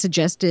see what's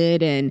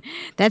suggested and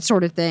that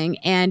sort of thing.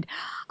 And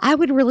I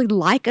would really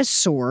like a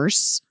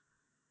source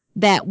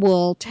that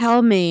will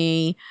tell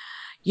me,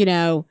 you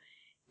know,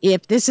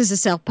 if this is a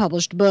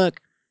self-published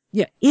book,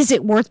 is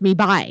it worth me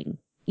buying?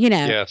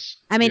 Yes.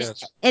 I mean,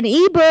 Yes. an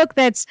ebook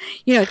that's,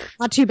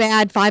 not too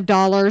bad,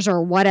 $5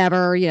 or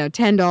whatever,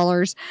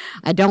 $10.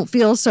 I don't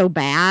feel so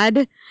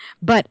bad,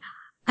 but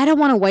I don't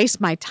want to waste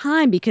my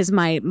time because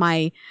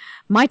my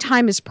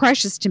time is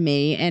precious to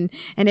me. And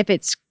if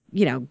it's,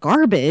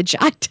 garbage,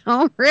 I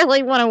don't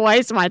really want to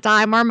waste my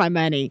time or my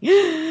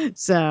money.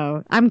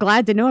 So I'm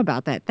glad to know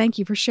about that. Thank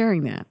you for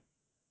sharing that.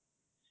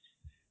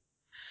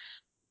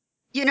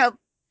 You know,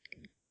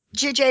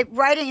 GJ,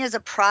 writing is a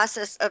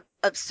process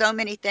of so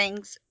many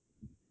things.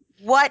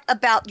 What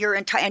about your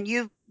entire, and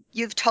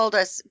you've told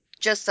us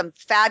just some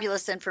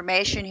fabulous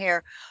information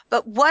here,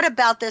 but what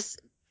about this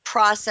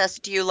process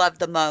do you love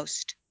the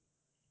most?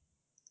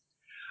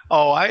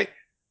 Oh, I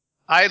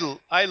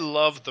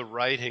love the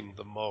writing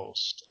the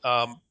most.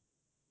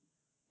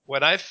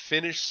 When I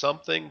finish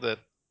something that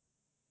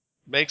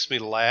makes me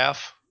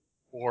laugh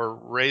or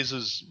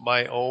raises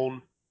my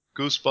own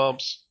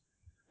goosebumps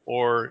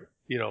or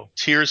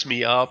tears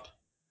me up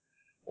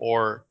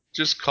or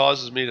just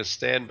causes me to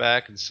stand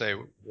back and say,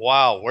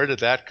 wow, where did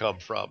that come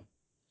from?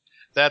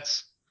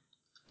 That's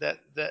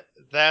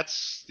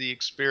that's the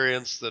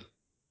experience that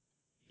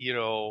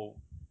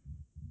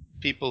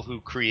people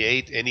who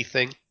create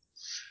anything,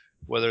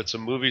 whether it's a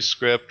movie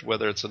script,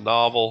 whether it's a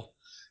novel,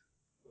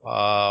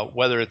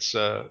 whether it's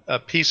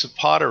a piece of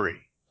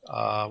pottery,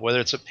 whether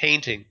it's a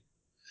painting,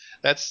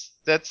 that's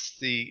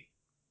the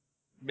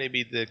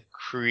maybe the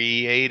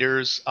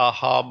creator's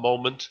aha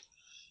moment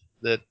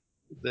that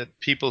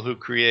people who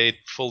create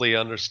fully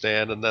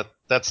understand, and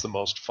that's the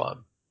most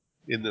fun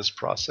in this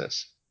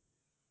process.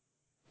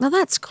 Well,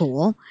 that's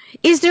cool.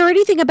 Is there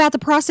anything about the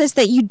process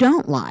that you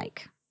don't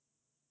like?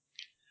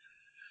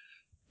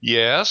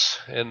 Yes,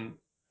 and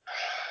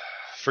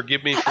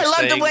forgive me for I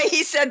love the saying, way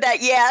he said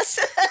that. Yes.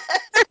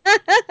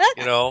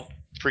 you know,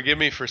 forgive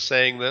me for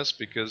saying this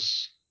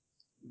because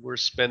we're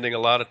spending a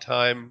lot of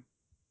time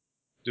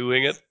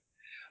doing it.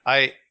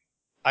 I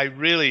I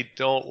really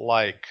don't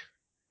like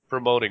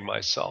promoting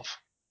myself.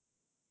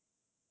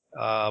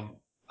 Um,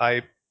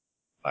 I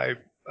I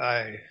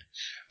I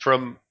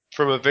from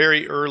a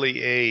very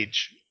early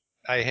age,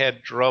 I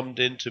had drummed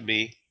into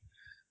me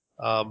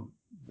um,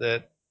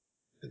 that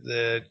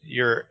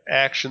your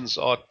actions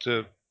ought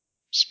to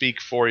speak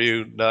for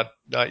you,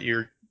 not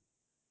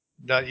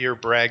your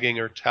bragging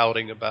or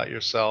touting about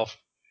yourself.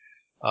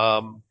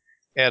 And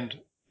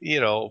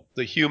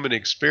the human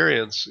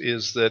experience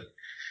is that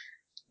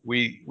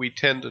we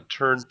tend to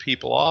turn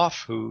people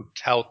off who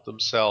tout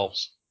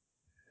themselves,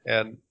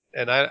 and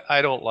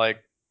I don't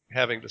like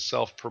having to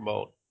self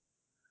promote.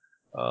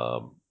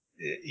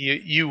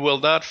 You will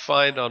not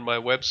find on my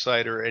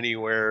website or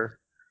anywhere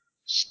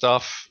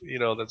stuff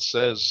that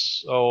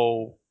says,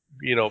 oh,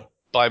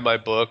 buy my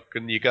book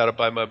and you got to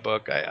buy my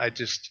book. I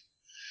just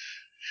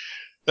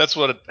that's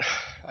what it,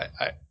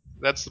 I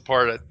that's the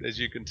part, as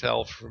you can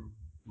tell from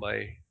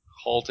my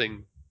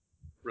halting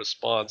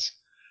response,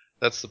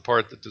 that's the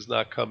part that does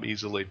not come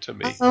easily to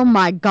me. Oh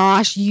my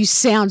gosh, you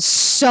sound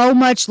so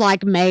much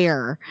like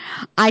Mayor.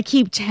 I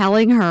keep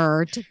telling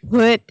her to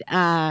put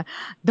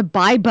the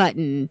buy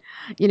button,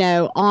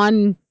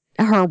 on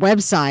her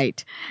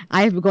website.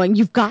 I'm going,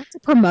 you've got to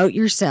promote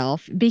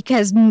yourself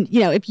because,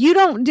 if you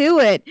don't do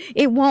it,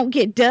 it won't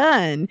get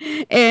done.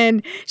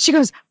 And she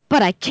goes,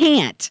 but I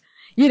can't.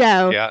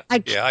 Yeah,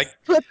 I yeah, can't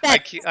put I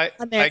that can't,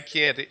 on there. I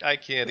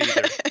can't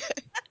either.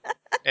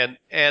 And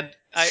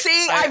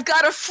See, I've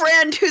got a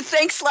friend who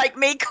thinks like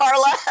me,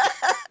 Carla.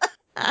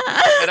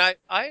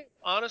 I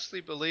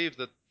honestly believe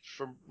that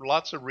from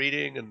lots of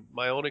reading and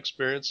my own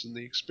experience and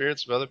the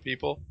experience of other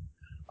people,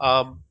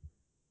 um,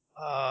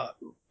 uh,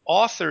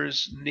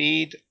 authors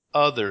need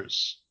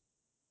others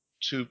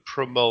to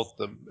promote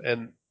them.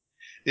 And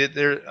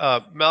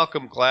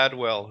Malcolm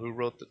Gladwell, who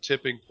wrote The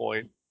Tipping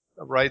Point,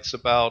 writes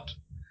about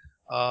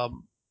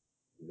um,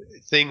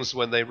 things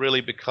when they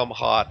really become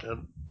hot,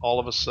 and all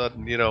of a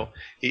sudden,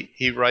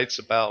 he writes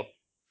about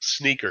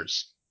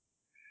sneakers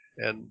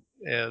and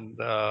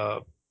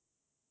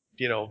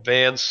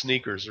Vans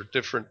sneakers or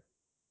different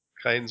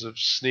kinds of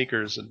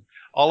sneakers, and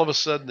all of a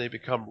sudden they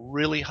become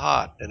really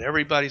hot, and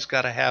everybody's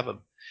got to have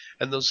them.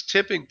 And those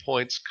tipping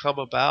points come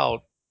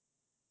about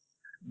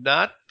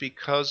not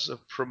because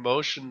of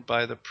promotion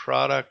by the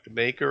product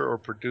maker or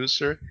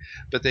producer,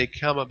 but they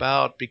come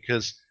about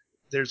because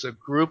there's a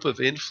group of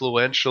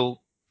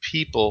influential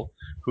people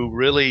who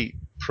really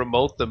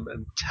promote them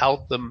and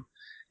tout them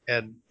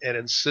and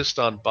insist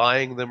on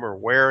buying them or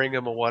wearing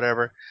them or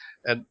whatever.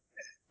 And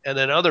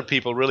then other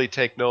people really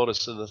take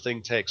notice and the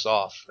thing takes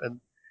off.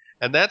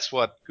 And that's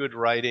what good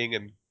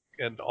writing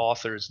and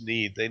authors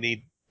need. They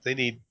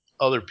need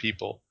other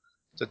people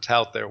to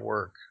tout their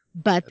work.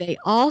 But they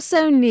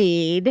also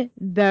need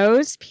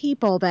those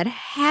people that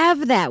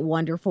have that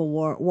wonderful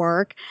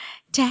work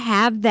to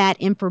have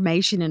that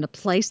information in a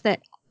place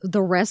that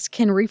the rest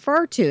can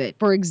refer to it.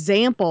 For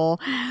example,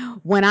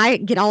 when I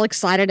get all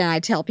excited and I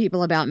tell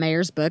people about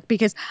Mayer's book,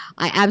 because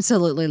I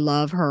absolutely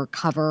love her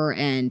cover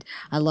and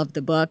I love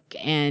the book,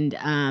 and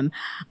I'm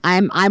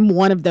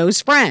one of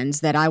those friends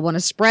that I want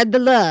to spread the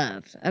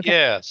love. Okay,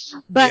 Yes,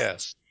 but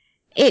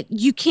yes.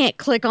 you can't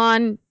click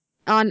on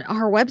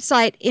her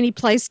website any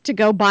place to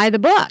go buy the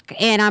book,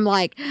 and I'm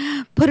like,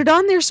 put it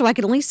on there so I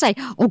can at least say,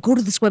 oh, go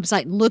to this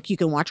website and look. You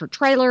can watch her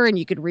trailer and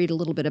you can read a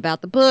little bit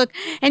about the book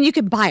and you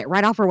can buy it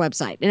right off her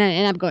website.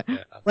 And I'm going,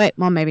 Yeah. wait,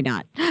 well, maybe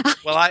not.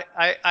 Well,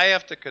 I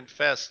have to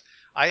confess,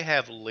 I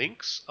have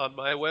links on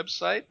my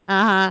website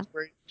Uh-huh.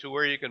 to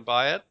where you can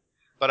buy it,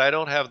 but I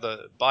don't have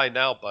the buy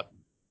now button.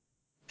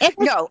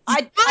 No,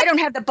 I don't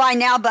have the buy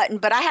now button,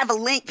 but I have a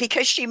link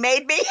because she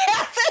made me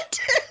have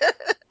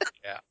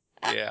Yeah,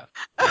 yeah,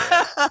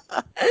 yeah.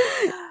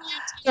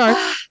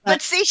 it.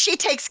 But see, she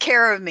takes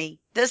care of me.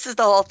 This is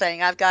the whole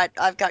thing. I've got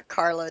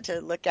Carla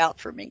to look out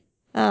for me.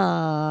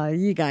 Oh,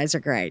 you guys are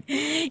great.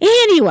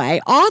 Anyway,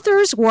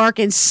 authors work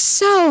in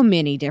so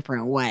many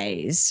different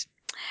ways.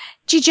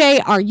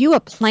 GJ, are you a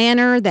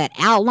planner that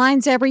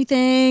outlines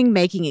everything,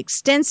 making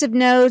extensive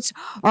notes,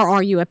 or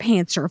are you a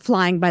pantser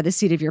flying by the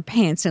seat of your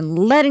pants and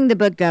letting the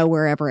book go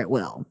wherever it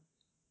will?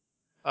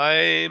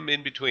 I'm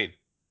in between.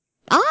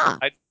 Ah,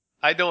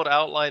 I don't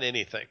outline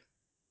anything.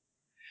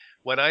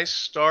 When I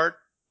start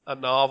a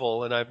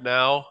novel, and I've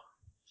now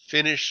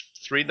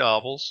finished 3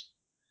 novels,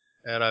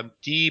 and I'm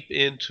deep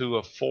into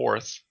a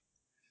fourth,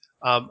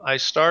 I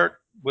start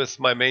with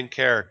my main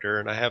character,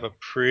 and I have a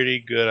pretty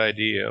good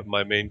idea of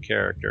my main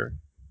character.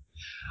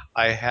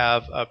 I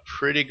have a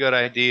pretty good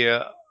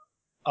idea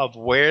of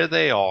where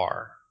they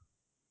are,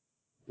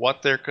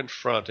 what they're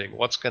confronting,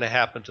 what's going to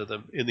happen to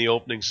them in the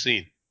opening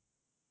scene.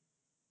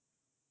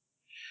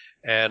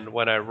 And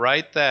when I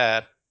write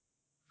that,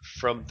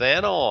 from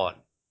then on,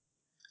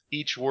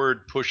 each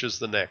word pushes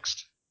the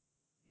next.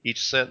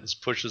 Each sentence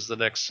pushes the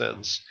next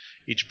sentence.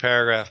 Each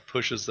paragraph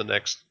pushes the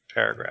next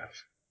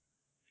paragraph.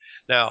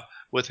 Now,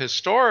 with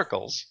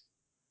historicals,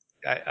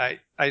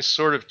 I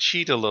sort of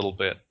cheat a little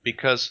bit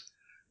because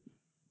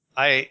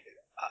I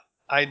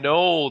I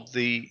know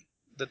the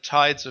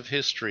tides of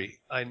history.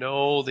 I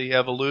know the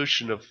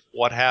evolution of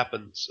what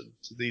happens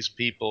to these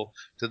people,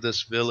 to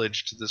this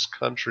village, to this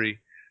country,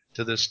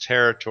 to this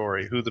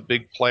territory, who the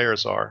big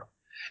players are.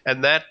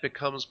 And that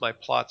becomes my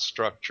plot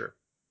structure.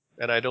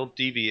 And I don't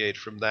deviate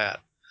from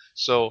that.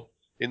 So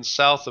in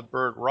south of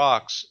Burnt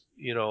Rocks,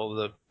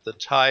 the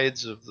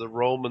tides of the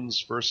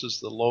Romans versus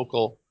the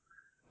local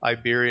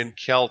Iberian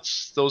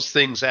Celts, those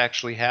things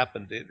actually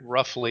happened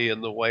roughly in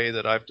the way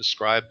that I've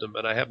described them,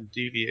 and I haven't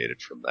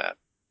deviated from that.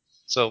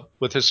 So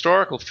with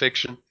historical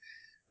fiction,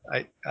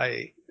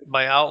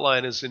 my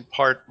outline is in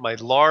part, my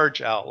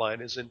large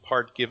outline is in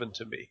part given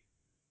to me.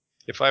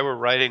 If I were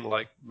writing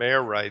like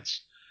Mayer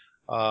writes,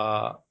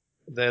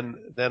 then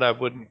I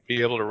wouldn't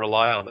be able to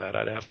rely on that.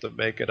 I'd have to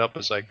make it up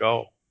as I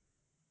go.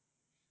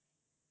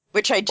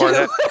 Which I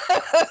do.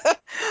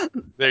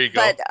 There you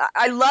go. But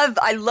I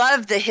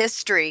love the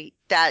history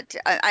that,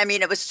 I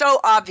mean, it was so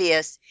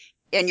obvious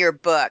in your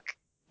book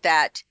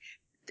that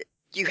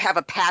you have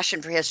a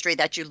passion for history,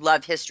 that you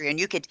love history, and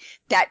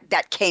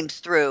that came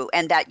through,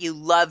 and that you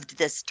loved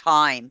this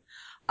time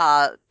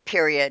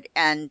period.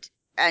 And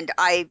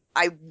I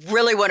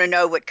really want to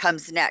know what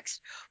comes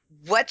next.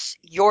 What's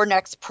your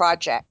next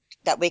project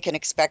that we can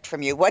expect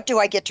from you? What do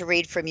I get to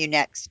read from you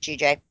next,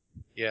 GJ?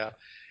 Yeah,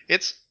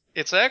 it's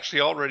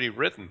actually already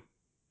written,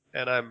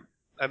 and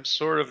I'm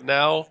sort of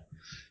now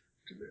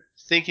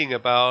thinking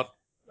about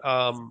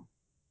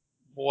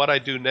what I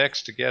do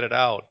next to get it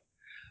out.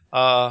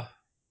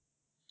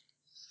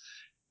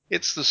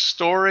 It's the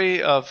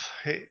story of.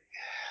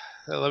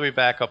 Let me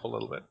back up a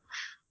little bit.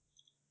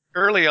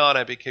 Early on,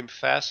 I became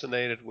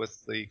fascinated with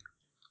the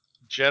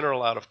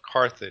general out of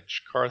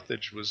Carthage.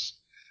 Carthage was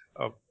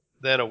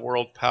then a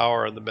world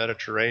power in the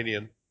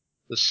Mediterranean,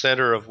 the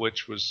center of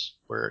which was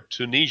where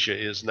Tunisia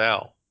is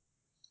now,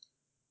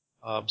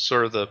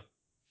 sort of the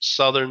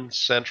southern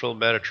central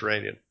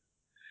Mediterranean.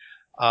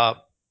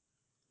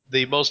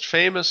 The most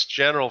famous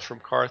general from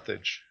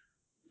Carthage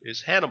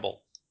is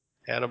Hannibal,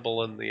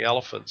 Hannibal and the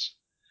elephants.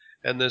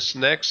 And this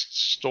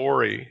next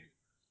story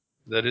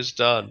that is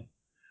done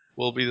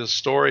will be the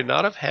story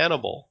not of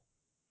Hannibal,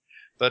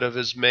 but of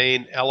his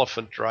main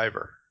elephant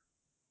driver,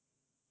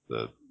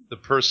 the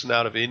person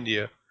out of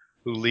India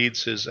who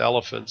leads his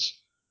elephants,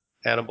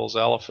 Hannibal's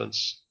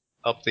elephants,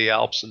 up the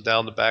Alps and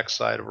down the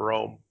backside of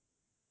Rome.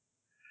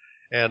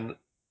 And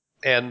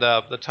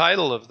the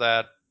title of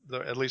that,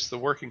 at least the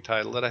working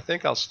title that I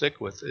think I'll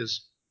stick with,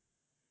 is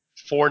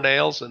Four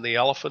Nails and the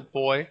Elephant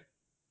Boy.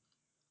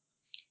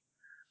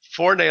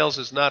 Four nails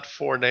is not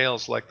four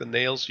nails like the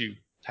nails you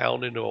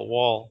pound into a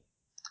wall.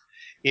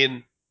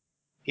 In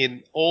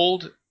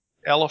old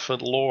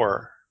elephant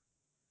lore,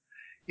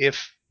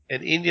 if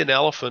an Indian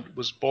elephant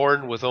was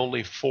born with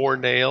only four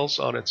nails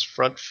on its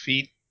front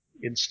feet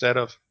instead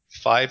of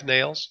five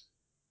nails,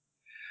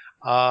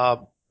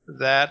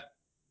 that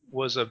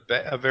was a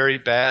very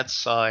bad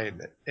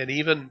sign. And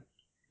even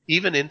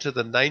into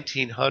the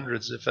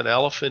 1900s, if an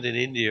elephant in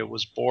India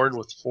was born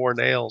with four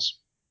nails,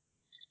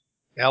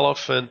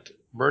 elephant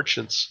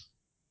merchants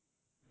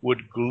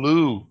would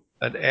glue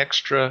an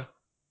extra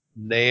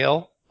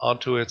nail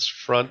onto its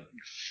front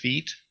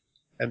feet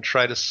and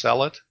try to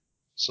sell it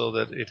so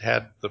that it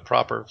had the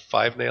proper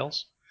five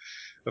nails.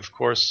 Of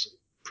course,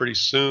 pretty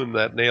soon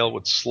that nail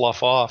would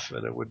slough off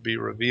and it would be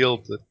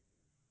revealed that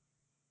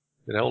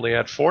it only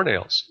had four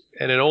nails.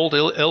 And in old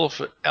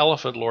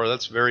elephant lore,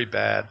 that's very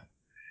bad.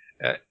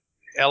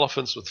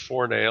 Elephants with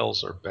four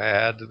nails are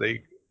bad.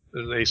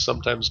 They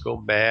sometimes go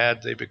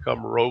mad. They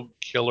become rogue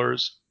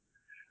killers.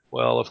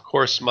 Well, of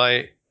course,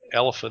 my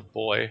elephant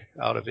boy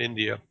out of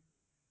India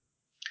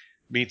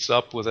meets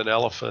up with an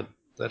elephant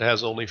that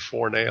has only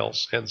four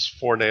nails, hence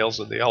Four Nails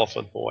and the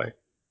Elephant Boy.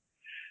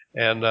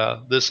 And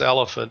this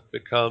elephant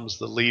becomes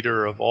the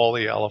leader of all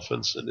the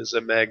elephants and is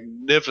a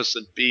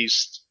magnificent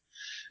beast.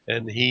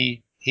 And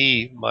he,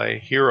 my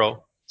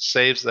hero,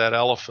 saves that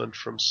elephant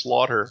from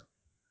slaughter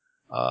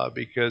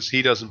because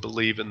he doesn't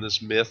believe in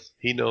this myth.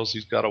 He knows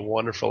he's got a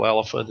wonderful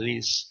elephant,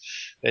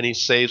 and he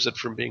saves it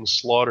from being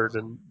slaughtered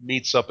and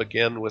meets up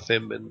again with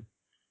him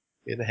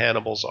in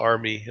Hannibal's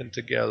army, and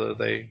together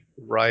they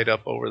ride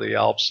up over the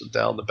Alps and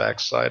down the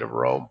backside of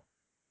Rome.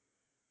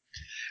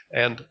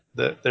 And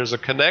there's a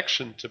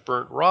connection to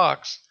Burnt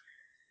Rocks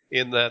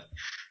in that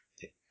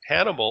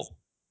Hannibal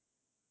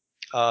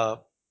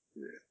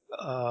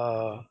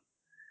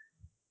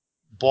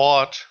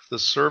bought the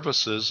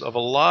services of a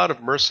lot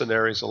of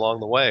mercenaries along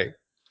the way,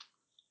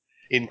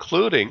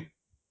 including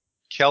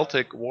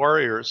Celtic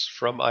warriors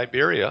from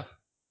Iberia.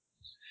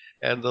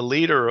 And the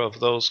leader of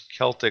those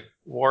Celtic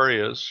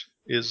warriors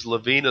is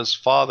Lavina's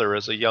father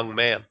as a young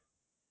man.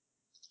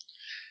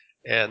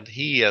 And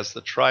he, as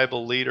the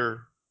tribal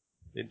leader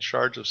in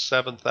charge of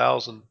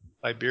 7,000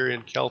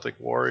 Iberian Celtic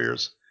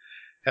warriors,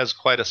 has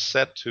quite a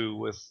set-to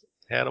with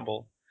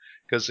Hannibal,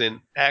 because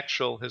in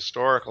actual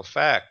historical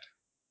fact,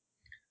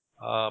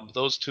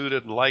 those two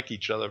didn't like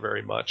each other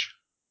very much.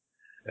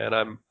 And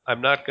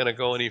I'm not going to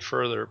go any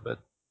further, but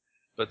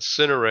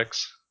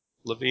Cinyrax,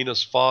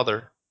 Lavina's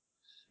father,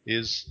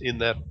 is in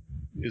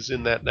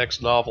that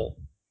next novel.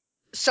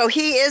 So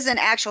he is an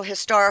actual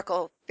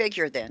historical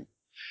figure then,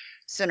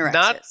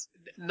 Cinyrax is.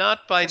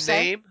 Not by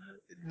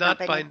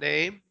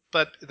name,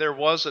 but there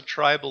was a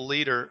tribal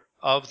leader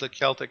of the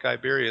Celtic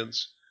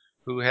Iberians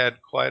who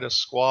had quite a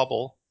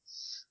squabble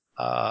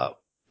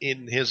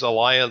in his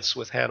alliance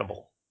with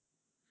Hannibal.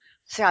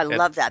 See, I And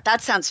love that. That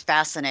sounds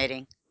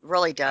fascinating.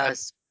 Really and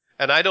does.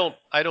 and I don't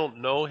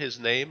know his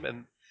name,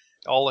 and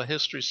all the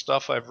history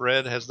stuff I've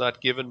read has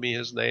not given me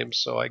his name,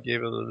 so I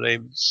gave him the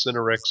name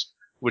Cinyrex,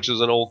 which is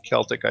an old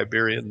Celtic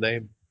Iberian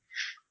name.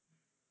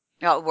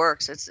 No, it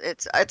works.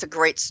 It's a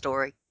great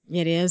story.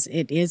 It is.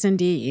 It is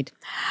indeed.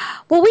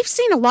 Well, we've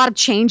seen a lot of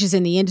changes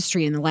in the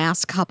industry in the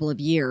last couple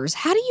of years.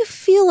 How do you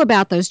feel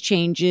about those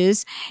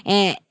changes,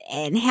 and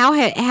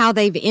how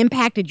they've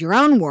impacted your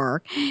own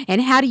work?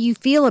 And how do you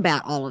feel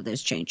about all of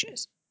those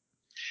changes?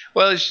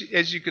 Well,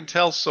 as you can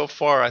tell so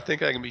far, I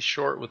think I can be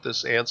short with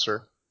this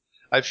answer.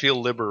 I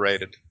feel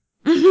liberated.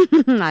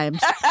 I am.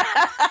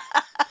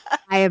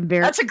 I am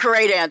very That's a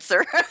great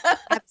answer.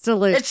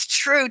 absolute. It's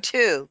true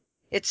too.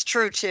 It's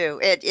true too.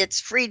 It's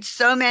freed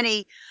so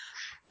many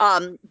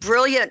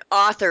brilliant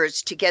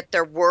authors to get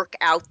their work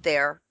out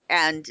there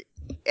and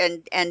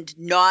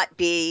not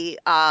be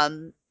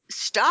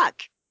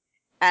stuck.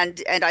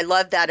 And I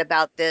love that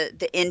about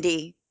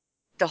the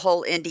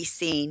whole indie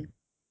scene.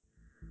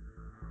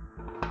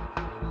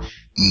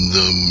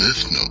 The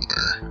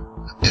misnomer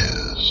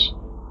is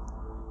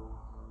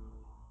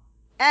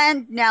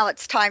And now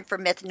it's time for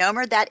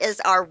Mythnomer. That is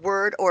our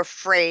word or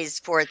phrase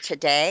for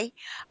today.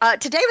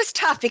 Today was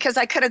tough because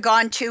I could have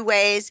gone two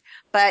ways,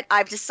 but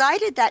I've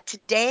decided that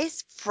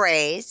today's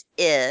phrase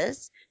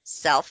is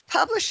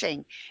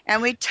self-publishing.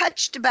 And we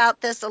touched about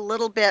this a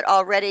little bit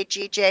already,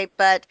 GJ,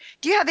 but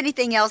do you have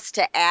anything else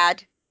to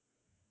add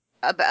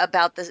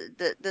about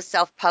the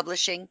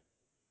self-publishing?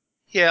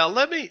 Yeah,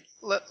 let me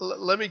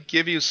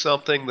give you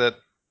something that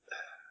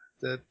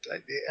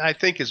I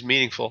think is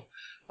meaningful.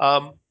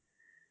 Um,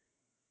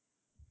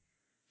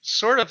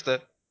 Sort of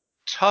the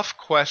tough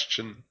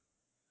question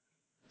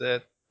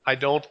that I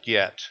don't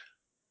get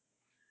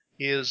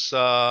is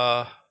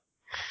would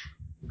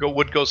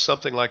go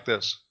something like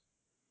this.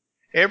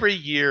 Every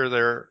year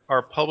there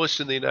are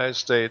published in the United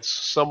States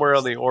somewhere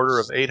on the order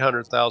of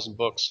 800,000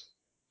 books,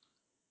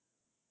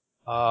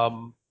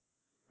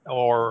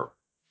 or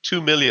 2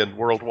 million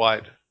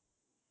worldwide.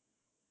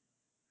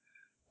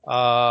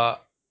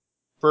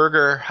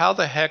 Berger, how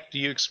the heck do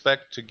you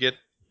expect to get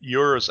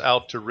yours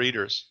out to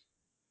readers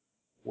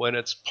when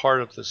it's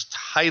part of this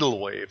tidal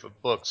wave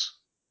of books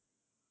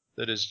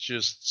that is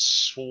just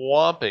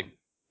swamping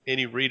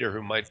any reader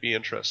who might be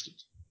interested?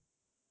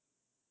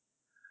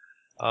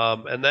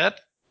 And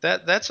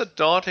that's a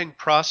daunting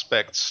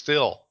prospect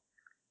still.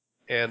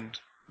 And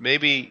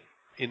maybe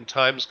in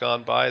times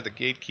gone by, the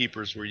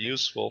gatekeepers were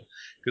useful,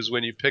 because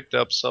when you picked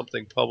up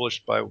something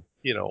published by,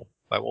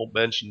 I won't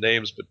mention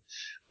names,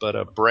 but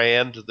a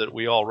brand that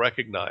we all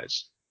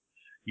recognize,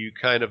 you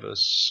kind of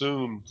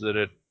assumed that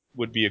it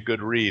would be a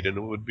good read and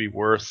it would be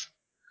worth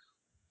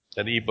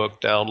an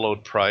ebook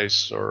download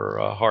price or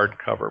a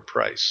hardcover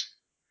price.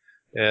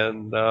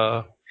 And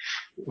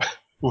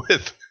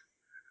with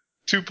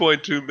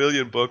 2.2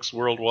 million books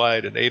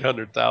worldwide and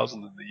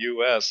 800,000 in the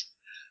U.S.,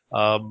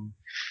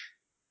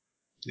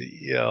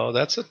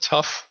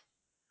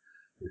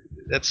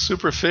 that's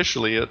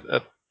superficially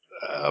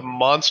a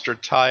monster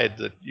tide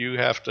that you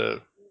have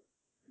to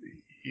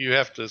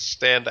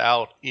stand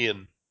out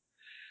in.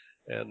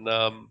 And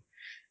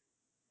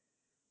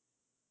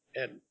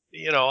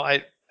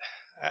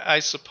I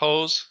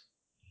suppose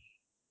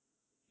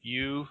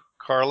you,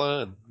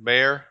 Carla, and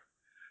Mayor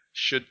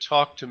should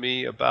talk to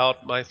me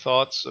about my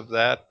thoughts of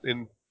that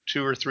in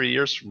 2 or 3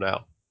 years from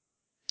now.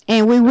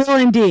 And we will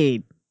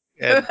indeed.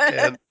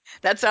 And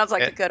That sounds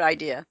like a good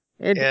idea.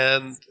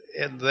 and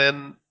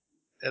then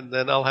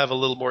I'll have a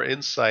little more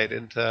insight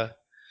into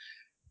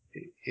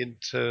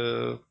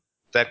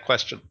that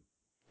question.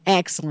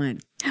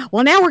 Excellent.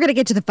 Well, now we're going to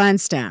get to the fun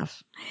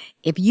stuff.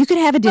 If you could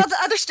have a Well, the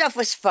other stuff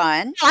was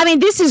fun. I mean,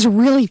 this is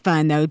really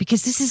fun though,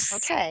 because this is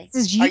Okay.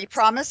 This is Are you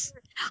promise?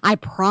 I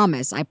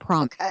promise. I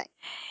promise. Okay.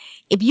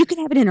 If you could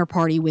have a dinner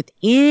party with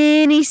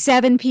any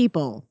 7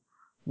 people,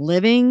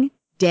 living,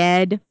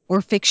 dead,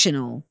 or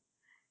fictional,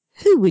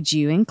 who would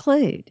you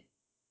include?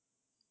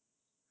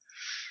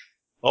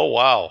 Oh,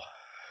 wow.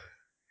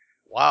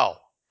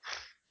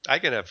 I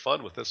can have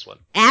fun with this one.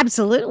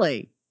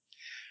 Absolutely.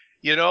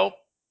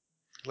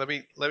 Let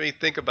me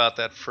think about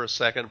that for a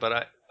second.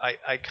 But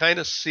I kind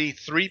of see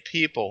 3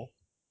 people,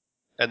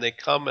 and they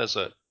come as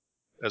a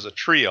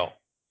trio.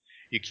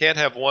 You can't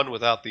have one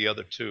without the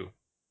other 2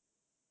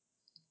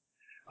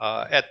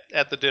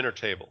 at the dinner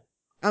table.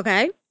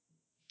 Okay.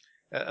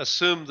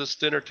 Assume this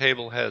dinner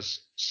table has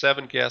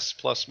 7 guests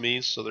plus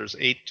me, so there's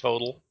 8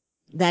 total.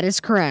 That is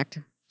correct.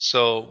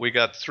 So we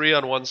got 3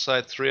 on one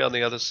side, 3 on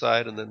the other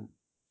side, and then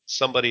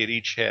somebody at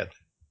each head.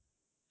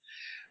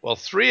 Well,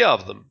 3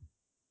 of them,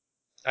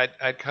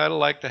 I'd kind of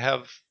like to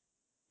have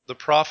the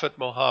Prophet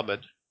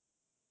Muhammad.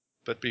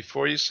 But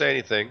before you say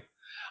anything,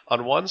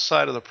 on one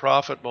side of the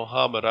Prophet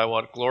Muhammad, I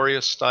want Gloria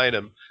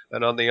Steinem,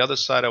 and on the other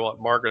side, I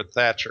want Margaret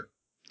Thatcher.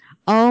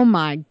 Oh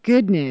my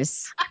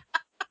goodness.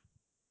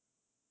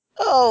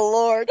 Oh,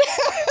 Lord.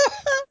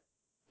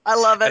 I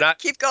love it.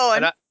 Keep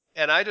going.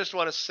 And I just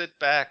want to sit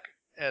back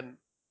and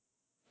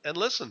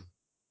listen.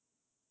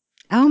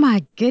 Oh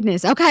my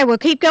goodness. Okay, well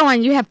keep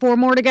going. You have 4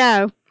 more to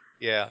go.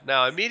 Yeah.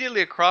 Now,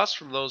 immediately across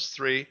from those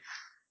three,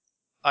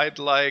 I'd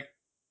like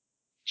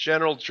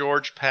General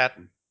George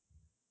Patton.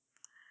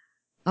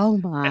 Oh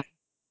my.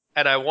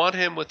 And I want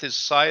him with his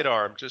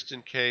sidearm just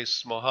in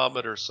case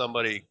Muhammad or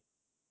somebody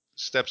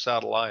steps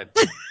out of line.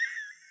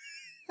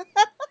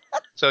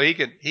 So he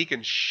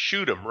can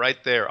shoot him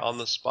right there on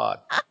the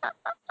spot.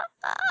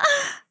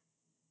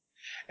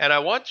 And I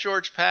want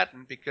George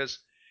Patton because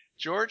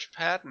George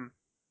Patton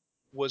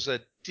was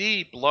a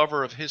deep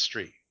lover of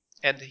history,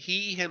 and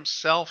he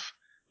himself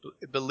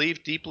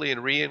believed deeply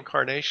in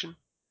reincarnation,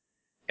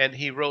 and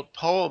he wrote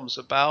poems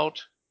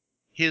about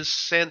his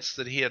sense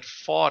that he had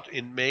fought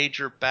in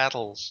major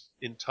battles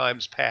in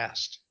times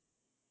past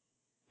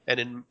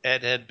and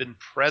had been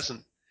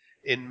present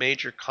in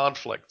major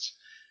conflicts.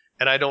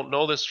 And I don't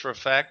know this for a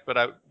fact, but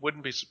I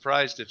wouldn't be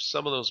surprised if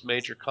some of those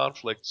major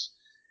conflicts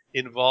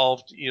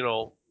involved,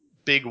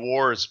 big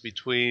wars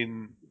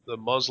between the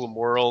Muslim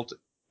world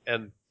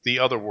and the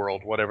other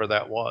world, whatever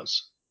that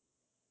was.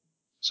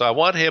 So I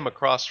want him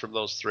across from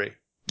those three.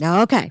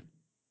 Okay.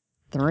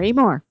 3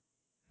 more.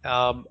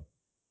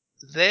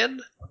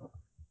 Then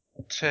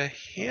to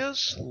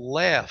his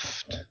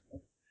left,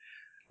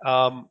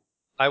 I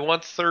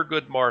want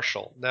Thurgood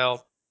Marshall.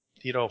 Now,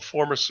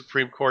 former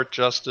Supreme Court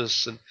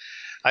Justice, and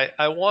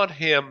I want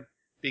him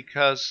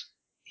because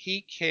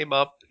he came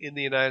up in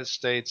the United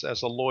States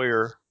as a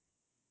lawyer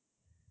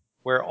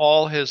where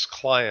all his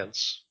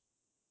clients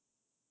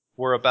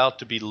were about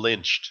to be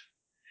lynched,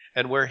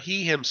 and where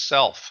he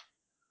himself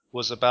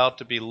was about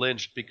to be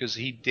lynched because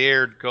he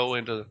dared go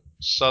into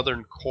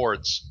Southern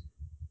courts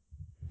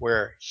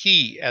where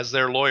he, as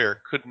their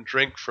lawyer, couldn't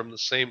drink from the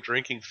same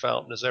drinking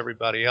fountain as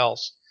everybody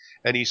else.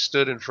 And he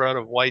stood in front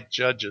of white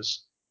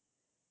judges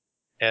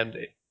and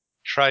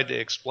tried to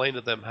explain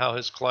to them how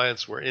his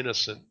clients were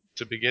innocent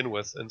to begin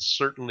with and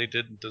certainly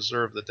didn't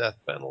deserve the death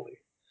penalty.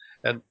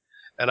 And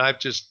I've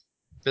just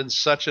been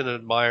such an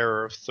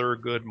admirer of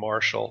Thurgood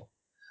Marshall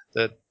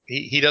that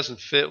he doesn't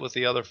fit with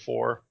the other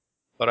four,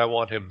 but I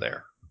want him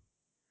there.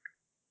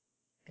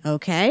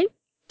 Okay.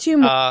 2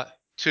 more.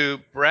 To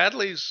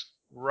Bradley's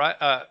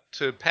right,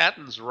 to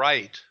Patton's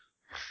right,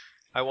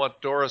 I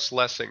want Doris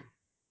Lessing.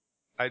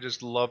 I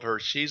just love her.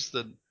 She's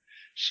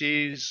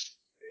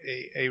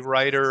a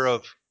writer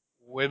of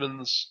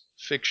women's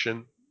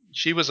fiction.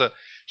 She was a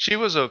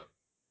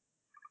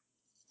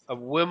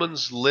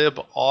women's lib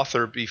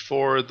author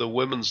before the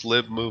women's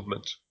lib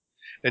movement,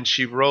 and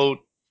she wrote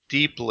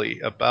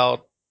deeply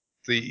about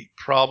the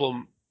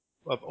problem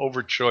of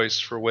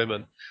overchoice for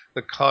women,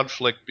 the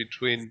conflict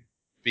between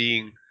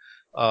being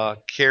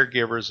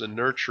caregivers and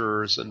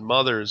nurturers and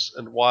mothers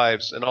and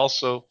wives, and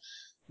also,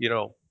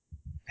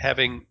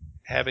 having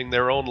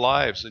their own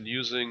lives and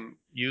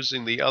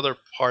using the other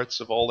parts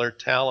of all their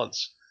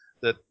talents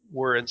that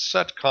were in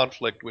such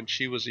conflict when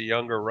she was a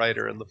younger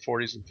writer in the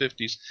 40s and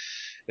 50s.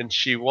 And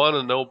she won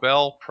a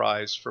Nobel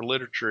Prize for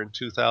Literature in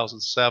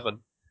 2007.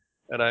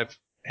 And I've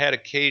had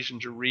occasion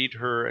to read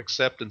her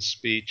acceptance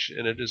speech,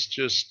 and it is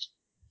just,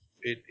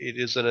 it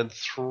is an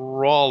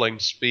enthralling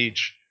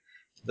speech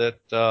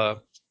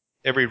that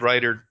every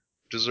writer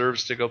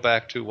deserves to go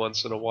back to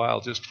once in a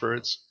while, just for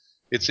its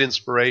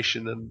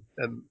inspiration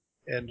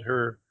and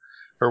her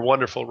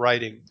wonderful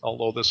writing.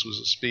 Although this was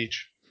a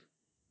speech,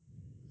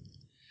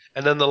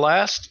 and then the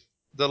last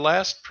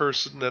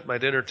person at my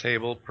dinner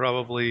table,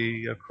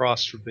 probably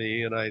across from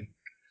me, and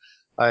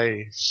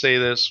I say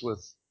this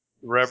with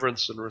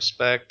reverence and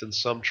respect and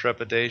some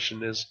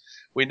trepidation, is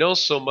we know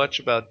so much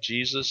about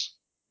Jesus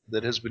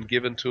that has been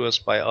given to us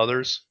by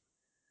others,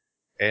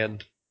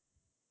 and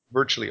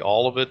virtually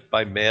all of it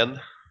by men.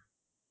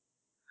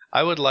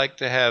 I would like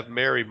to have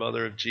Mary,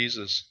 Mother of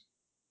Jesus,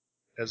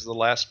 as the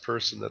last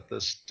person at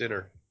this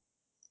dinner.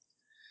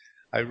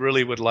 I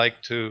really would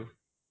like to,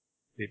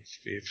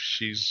 if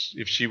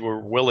she were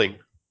willing,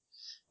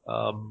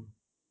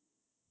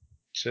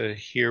 to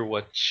hear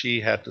what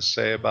she had to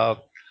say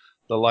about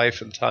the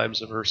life and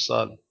times of her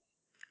son.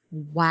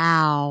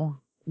 Wow.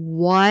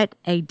 What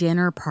a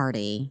dinner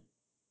party.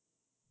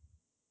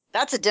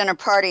 That's a dinner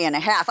party and a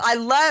half. I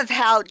love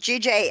how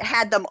GJ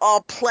had them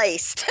all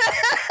placed.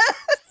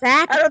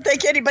 I don't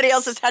think anybody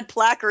else has had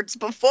placards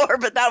before,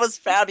 but that was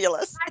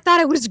fabulous. I thought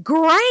it was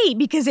great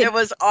because it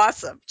was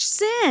awesome.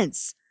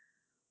 Sense.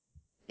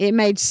 It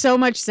made so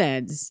much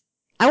sense.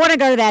 I want to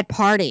go to that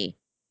party.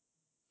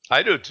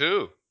 I do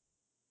too.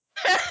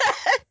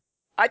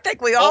 I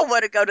think we all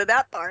want to go to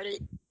that party.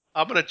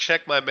 I'm going to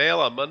check my mail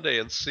on Monday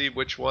and see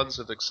which ones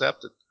have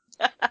accepted.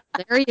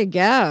 There you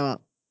go.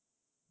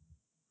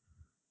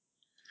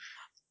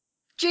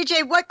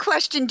 GJ, what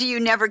question do you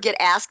never get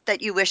asked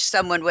that you wish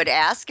someone would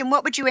ask, and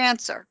what would you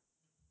answer?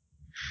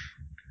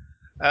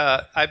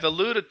 I've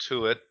alluded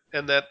to it,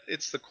 and that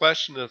it's the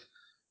question of,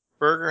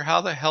 Berger,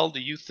 how the hell do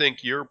you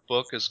think your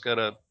book is going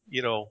to,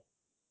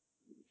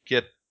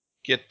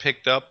 get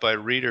picked up by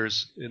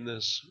readers in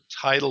this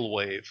tidal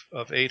wave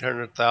of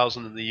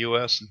 800,000 in the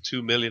U.S. and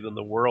 2 million in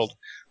the world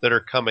that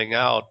are coming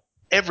out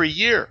every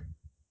year?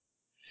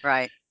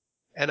 Right.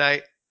 And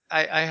I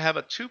have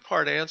a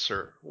two-part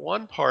answer.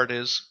 One part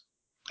is,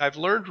 I've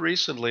learned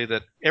recently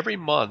that every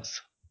month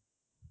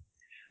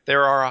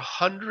there are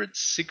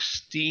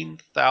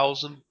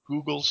 116,000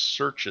 Google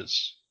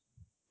searches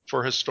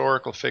for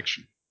historical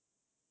fiction.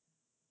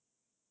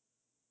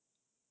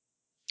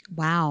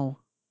 Wow.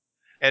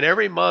 And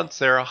every month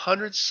there are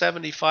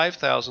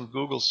 175,000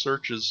 Google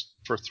searches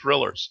for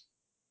thrillers.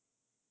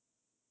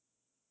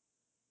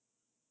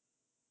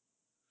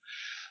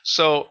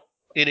 So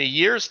in a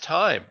year's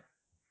time,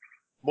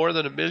 more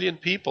than 1 million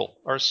people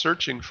are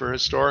searching for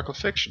historical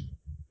fiction.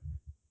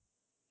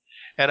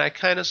 And I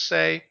kind of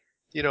say,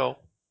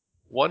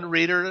 one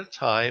reader at a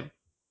time.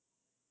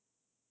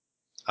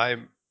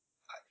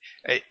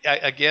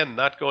 Again,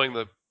 not going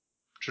the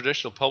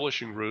traditional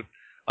publishing route.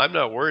 I'm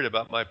not worried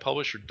about my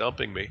publisher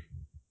dumping me.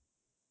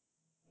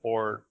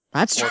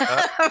 That's true.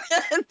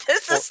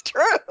 This is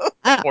true.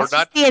 Or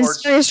not in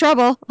serious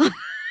trouble.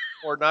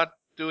 Or not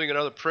doing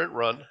another print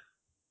run.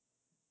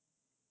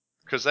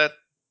 Because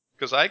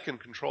I can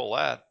control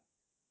that.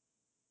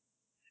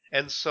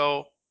 And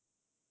so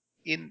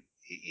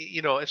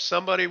if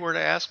somebody were to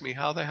ask me,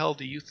 how the hell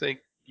do you think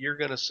you're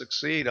going to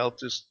succeed? I'll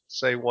just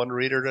say one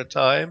reader at a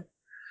time,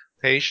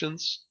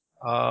 patience.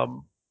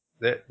 There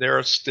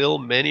are still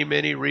many,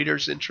 many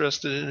readers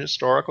interested in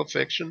historical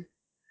fiction.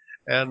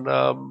 And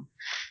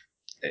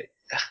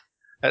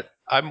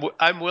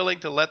I'm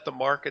willing to let the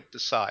market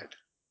decide.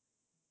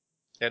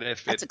 And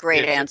if that's a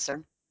great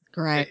answer.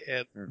 Great.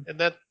 And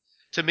that,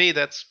 to me,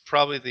 that's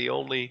probably the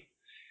only.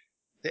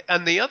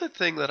 And the other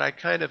thing that I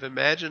kind of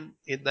imagine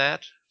in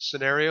that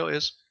scenario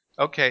is,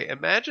 okay,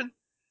 imagine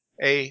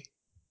a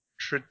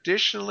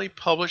traditionally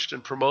published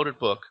and promoted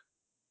book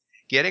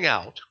getting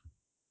out,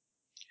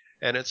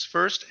 and its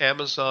first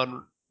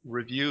Amazon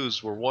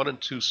reviews were 1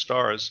 and 2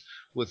 stars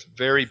with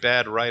very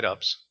bad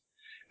write-ups.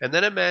 And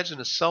then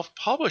imagine a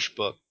self-published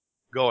book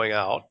going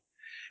out,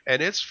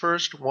 and its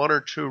first 1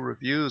 or 2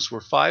 reviews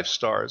were 5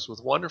 stars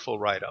with wonderful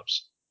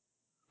write-ups.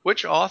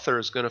 Which author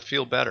is going to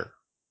feel better?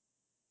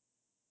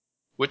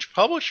 Which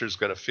publisher is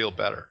going to feel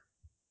better?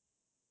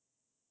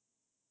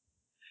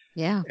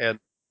 Yeah.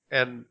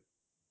 And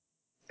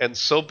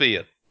so be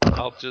it.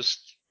 I'll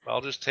just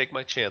take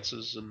my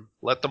chances and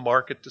let the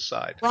market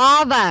decide.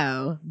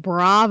 Bravo.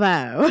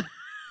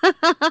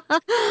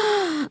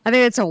 I think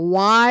it's a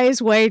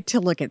wise way to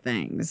look at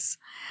things.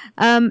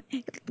 Going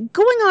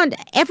on,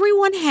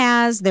 everyone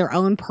has their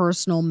own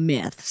personal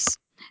myths.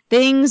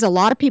 Things a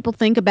lot of people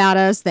think about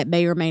us that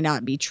may or may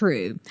not be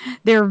true.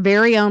 Their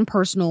very own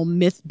personal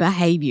myth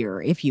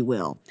behavior, if you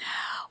will.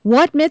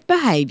 What myth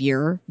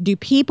behavior do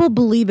people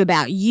believe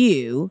about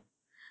you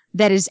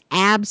that is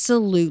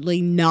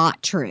absolutely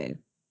not true?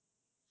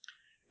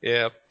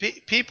 Yeah,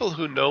 people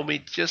who know me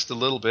just a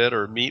little bit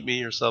or meet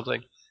me or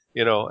something,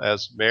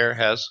 as Mayor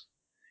has.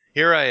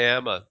 Here I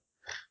am,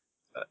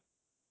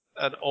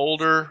 an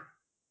older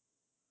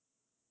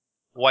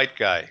white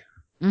guy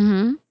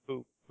who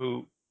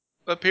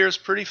appears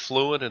pretty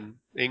fluent in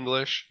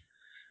English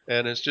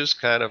and is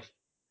just kind of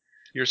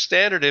your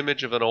standard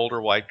image of an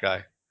older white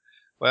guy.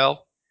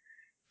 Well,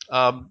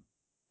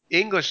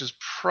 English is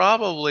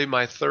probably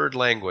my third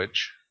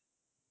language.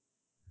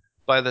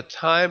 By the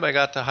time I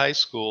got to high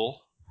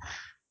school,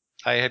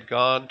 I had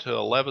gone to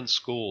 11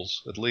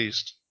 schools at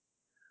least.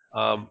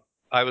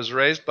 I was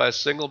raised by a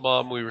single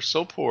mom. We were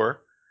so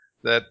poor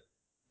that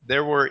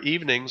there were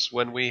evenings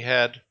when we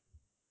had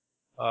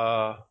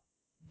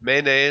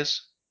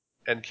mayonnaise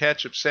and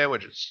ketchup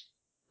sandwiches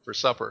for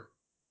supper.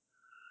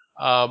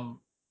 I've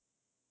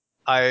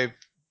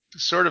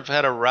sort of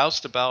had a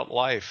roustabout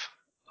life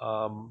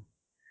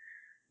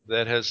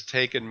that has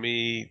taken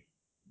me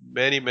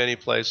many, many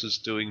places,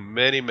 doing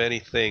many, many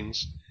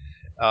things.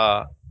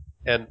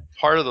 And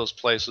part of those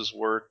places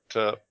were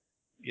to,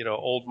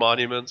 old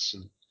monuments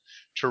and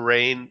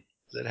terrain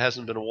that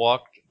hasn't been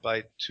walked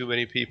by too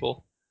many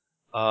people,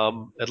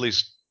 at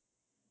least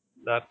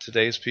not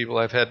today's people.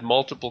 I've had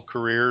multiple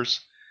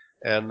careers,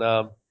 and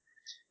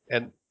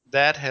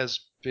that has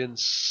been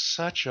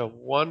such a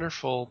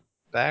wonderful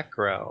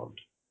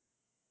background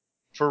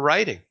for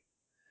writing,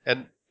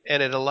 and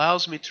it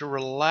allows me to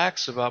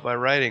relax about my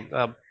writing.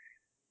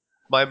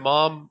 My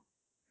mom,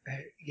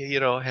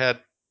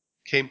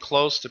 came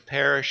close to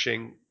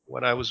perishing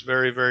when I was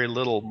very, very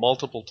little,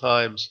 multiple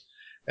times,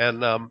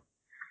 and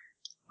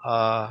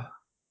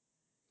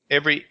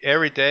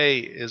every day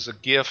is a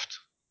gift,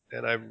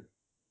 and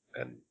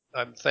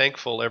I'm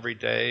thankful every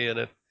day,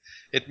 and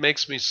it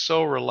makes me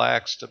so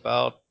relaxed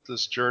about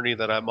this journey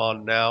that I'm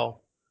on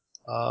now.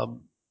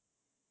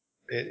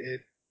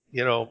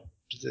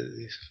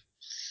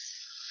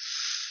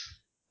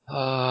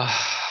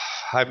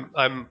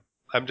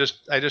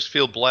 I just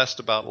feel blessed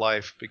about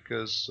life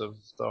because of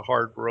the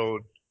hard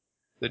road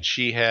that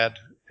she had,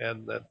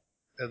 and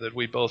that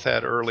we both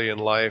had early in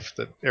life.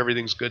 That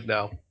everything's good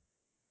now.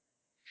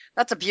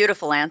 That's a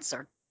beautiful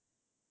answer.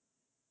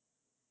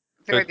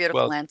 Very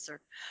beautiful answer.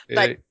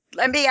 But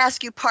let me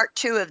ask you part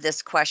 2 of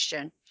this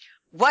question.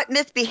 What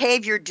myth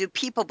behavior do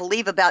people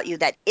believe about you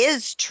that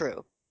is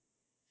true?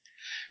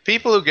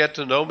 People who get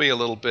to know me a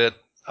little bit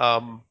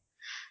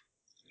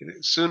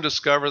soon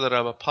discover that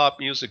I'm a pop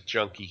music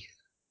junkie.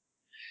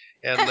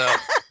 And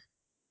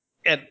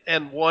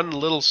and one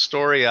little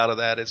story out of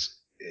that is,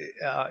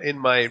 in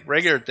my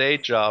regular day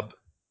job,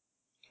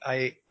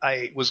 I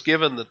was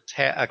given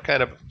a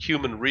kind of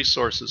human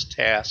resources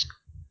task,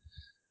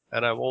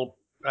 and I won't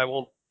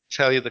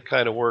tell you the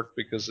kind of work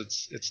because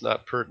it's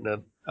not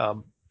pertinent.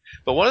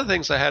 But one of the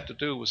things I had to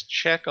do was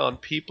check on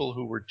people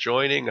who were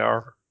joining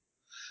our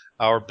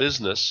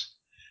business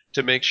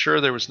to make sure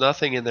there was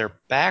nothing in their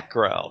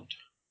background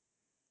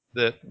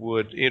that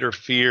would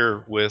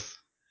interfere with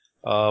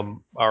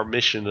our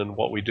mission and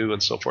what we do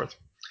and so forth.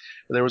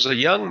 And there was a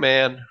young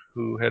man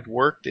who had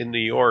worked in New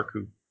York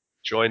who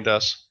joined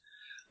us,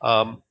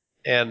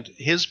 and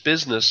his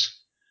business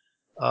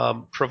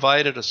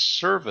provided a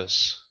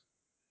service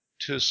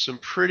to some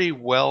pretty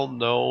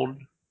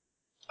well-known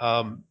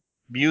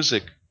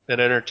music and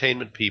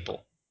entertainment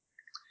people.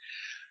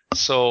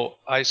 So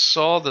I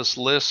saw this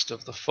list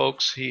of the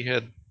folks he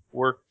had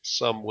worked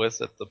some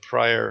with at the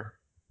prior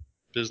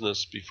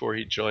business before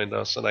he joined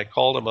us, and I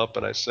called him up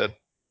and I said,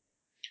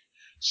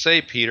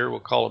 "Say, Peter," we'll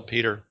call him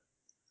Peter,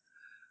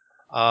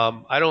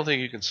 "I don't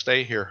think you can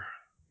stay here."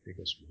 He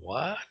goes,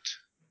 "What?"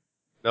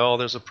 "No,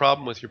 there's a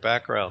problem with your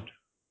background."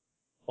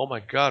 "Oh my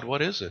God,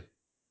 what is it?"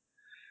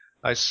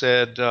 I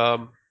said,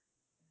 "Well,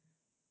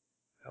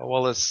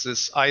 it's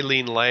this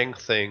Eileen Lang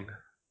thing.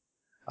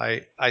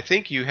 I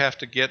think you have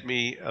to get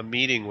me a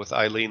meeting with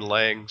Eileen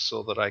Lang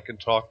so that I can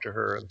talk to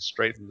her and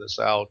straighten this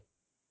out."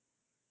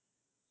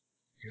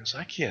 He goes,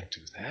 "I can't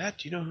do that.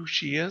 Do you know who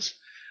she is?"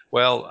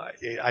 "Well,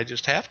 I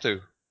just have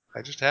to.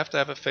 I just have to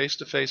have a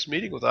face-to-face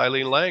meeting with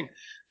Eileen Lang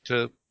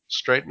to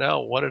straighten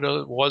out what it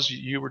was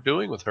you were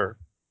doing with her."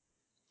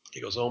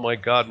 He goes, "Oh my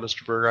God,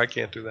 Mr. Berger, I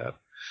can't do that."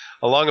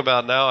 Along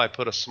about now, I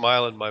put a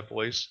smile in my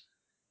voice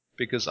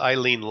because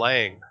Eileen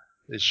Lang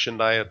is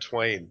Shania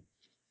Twain.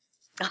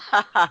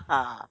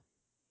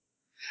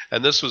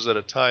 And this was at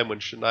a time when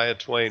Shania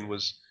Twain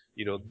was,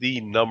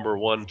 the number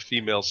one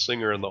female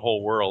singer in the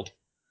whole world.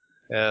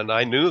 And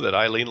I knew that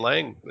Eileen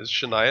Lang was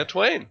Shania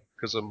Twain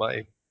because of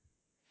my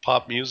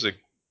pop music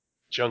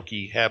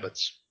junkie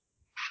habits.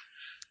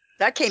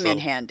 That came in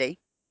handy.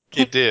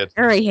 It did.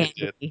 Very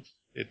handy.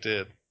 It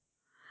did.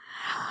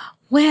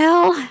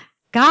 Well,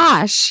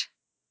 gosh,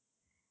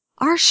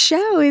 our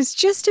show is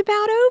just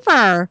about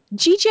over.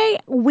 GJ,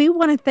 we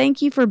want to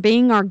thank you for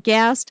being our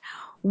guest.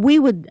 We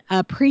would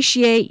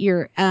appreciate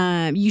you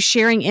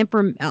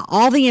sharing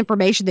all the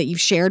information that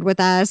you've shared with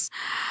us.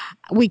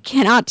 We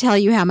cannot tell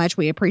you how much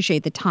we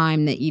appreciate the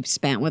time that you've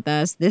spent with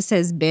us. This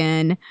has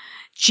been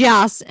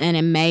just an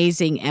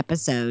amazing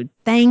episode.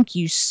 Thank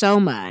you so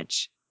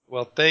much.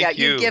 Well, thank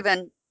you.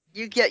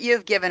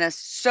 You've given us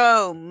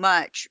so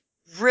much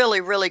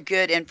really, really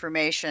good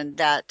information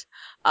that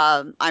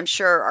I'm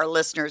sure our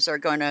listeners are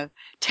going to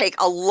take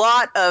a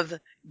lot of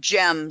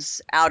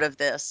gems out of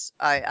this.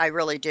 I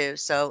really do.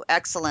 So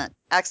excellent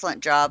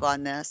job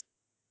on this.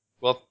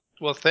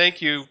 Well,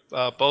 thank you,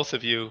 both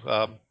of you.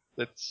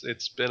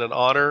 It's been an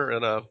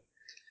honor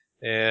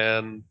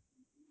and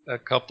a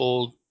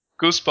couple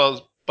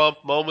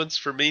goosebump moments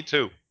for me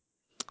too.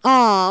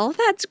 Oh,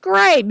 that's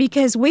great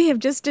because we have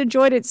just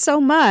enjoyed it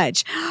so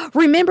much.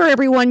 Remember,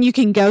 everyone, you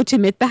can go to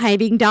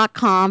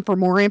mythbehaving.com for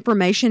more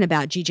information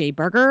about GJ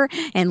Berger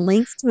and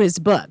links to his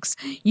books.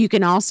 You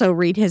can also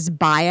read his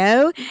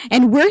bio,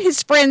 and we're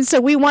his friends, so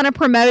we want to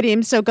promote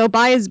him, so go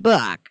buy his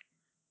book.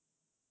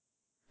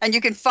 And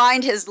you can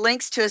find his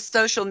links to his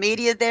social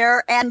media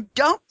there. And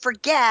don't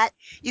forget,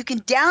 you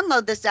can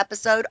download this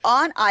episode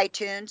on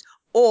iTunes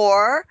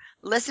or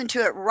listen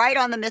to it right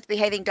on the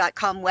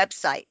mythbehaving.com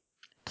website.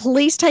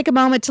 Please take a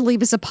moment to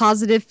leave us a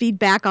positive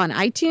feedback on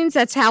iTunes.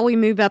 That's how we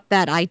move up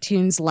that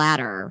iTunes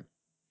ladder.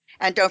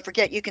 And don't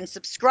forget, you can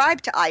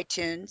subscribe to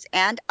iTunes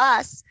and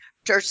us,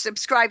 or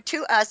subscribe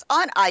to us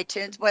on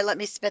iTunes. Boy, let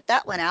me spit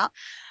that one out.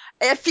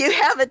 If you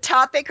have a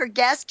topic or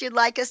guest you'd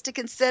like us to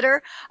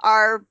consider,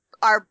 our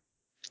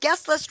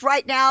guest list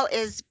right now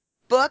is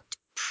booked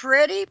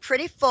pretty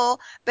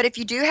full. But if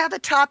you do have a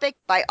topic,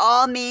 by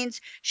all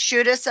means,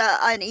 shoot us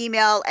an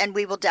email and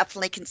we will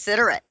definitely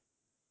consider it.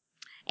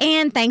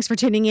 And thanks for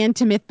tuning in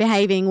to Myth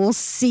Behaving. We'll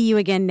see you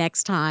again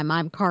next time.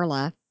 I'm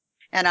Carla.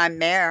 And I'm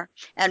Mare.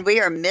 And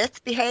we are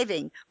Myth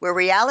Behaving, where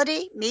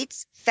reality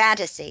meets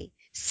fantasy.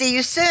 See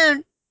you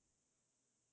soon.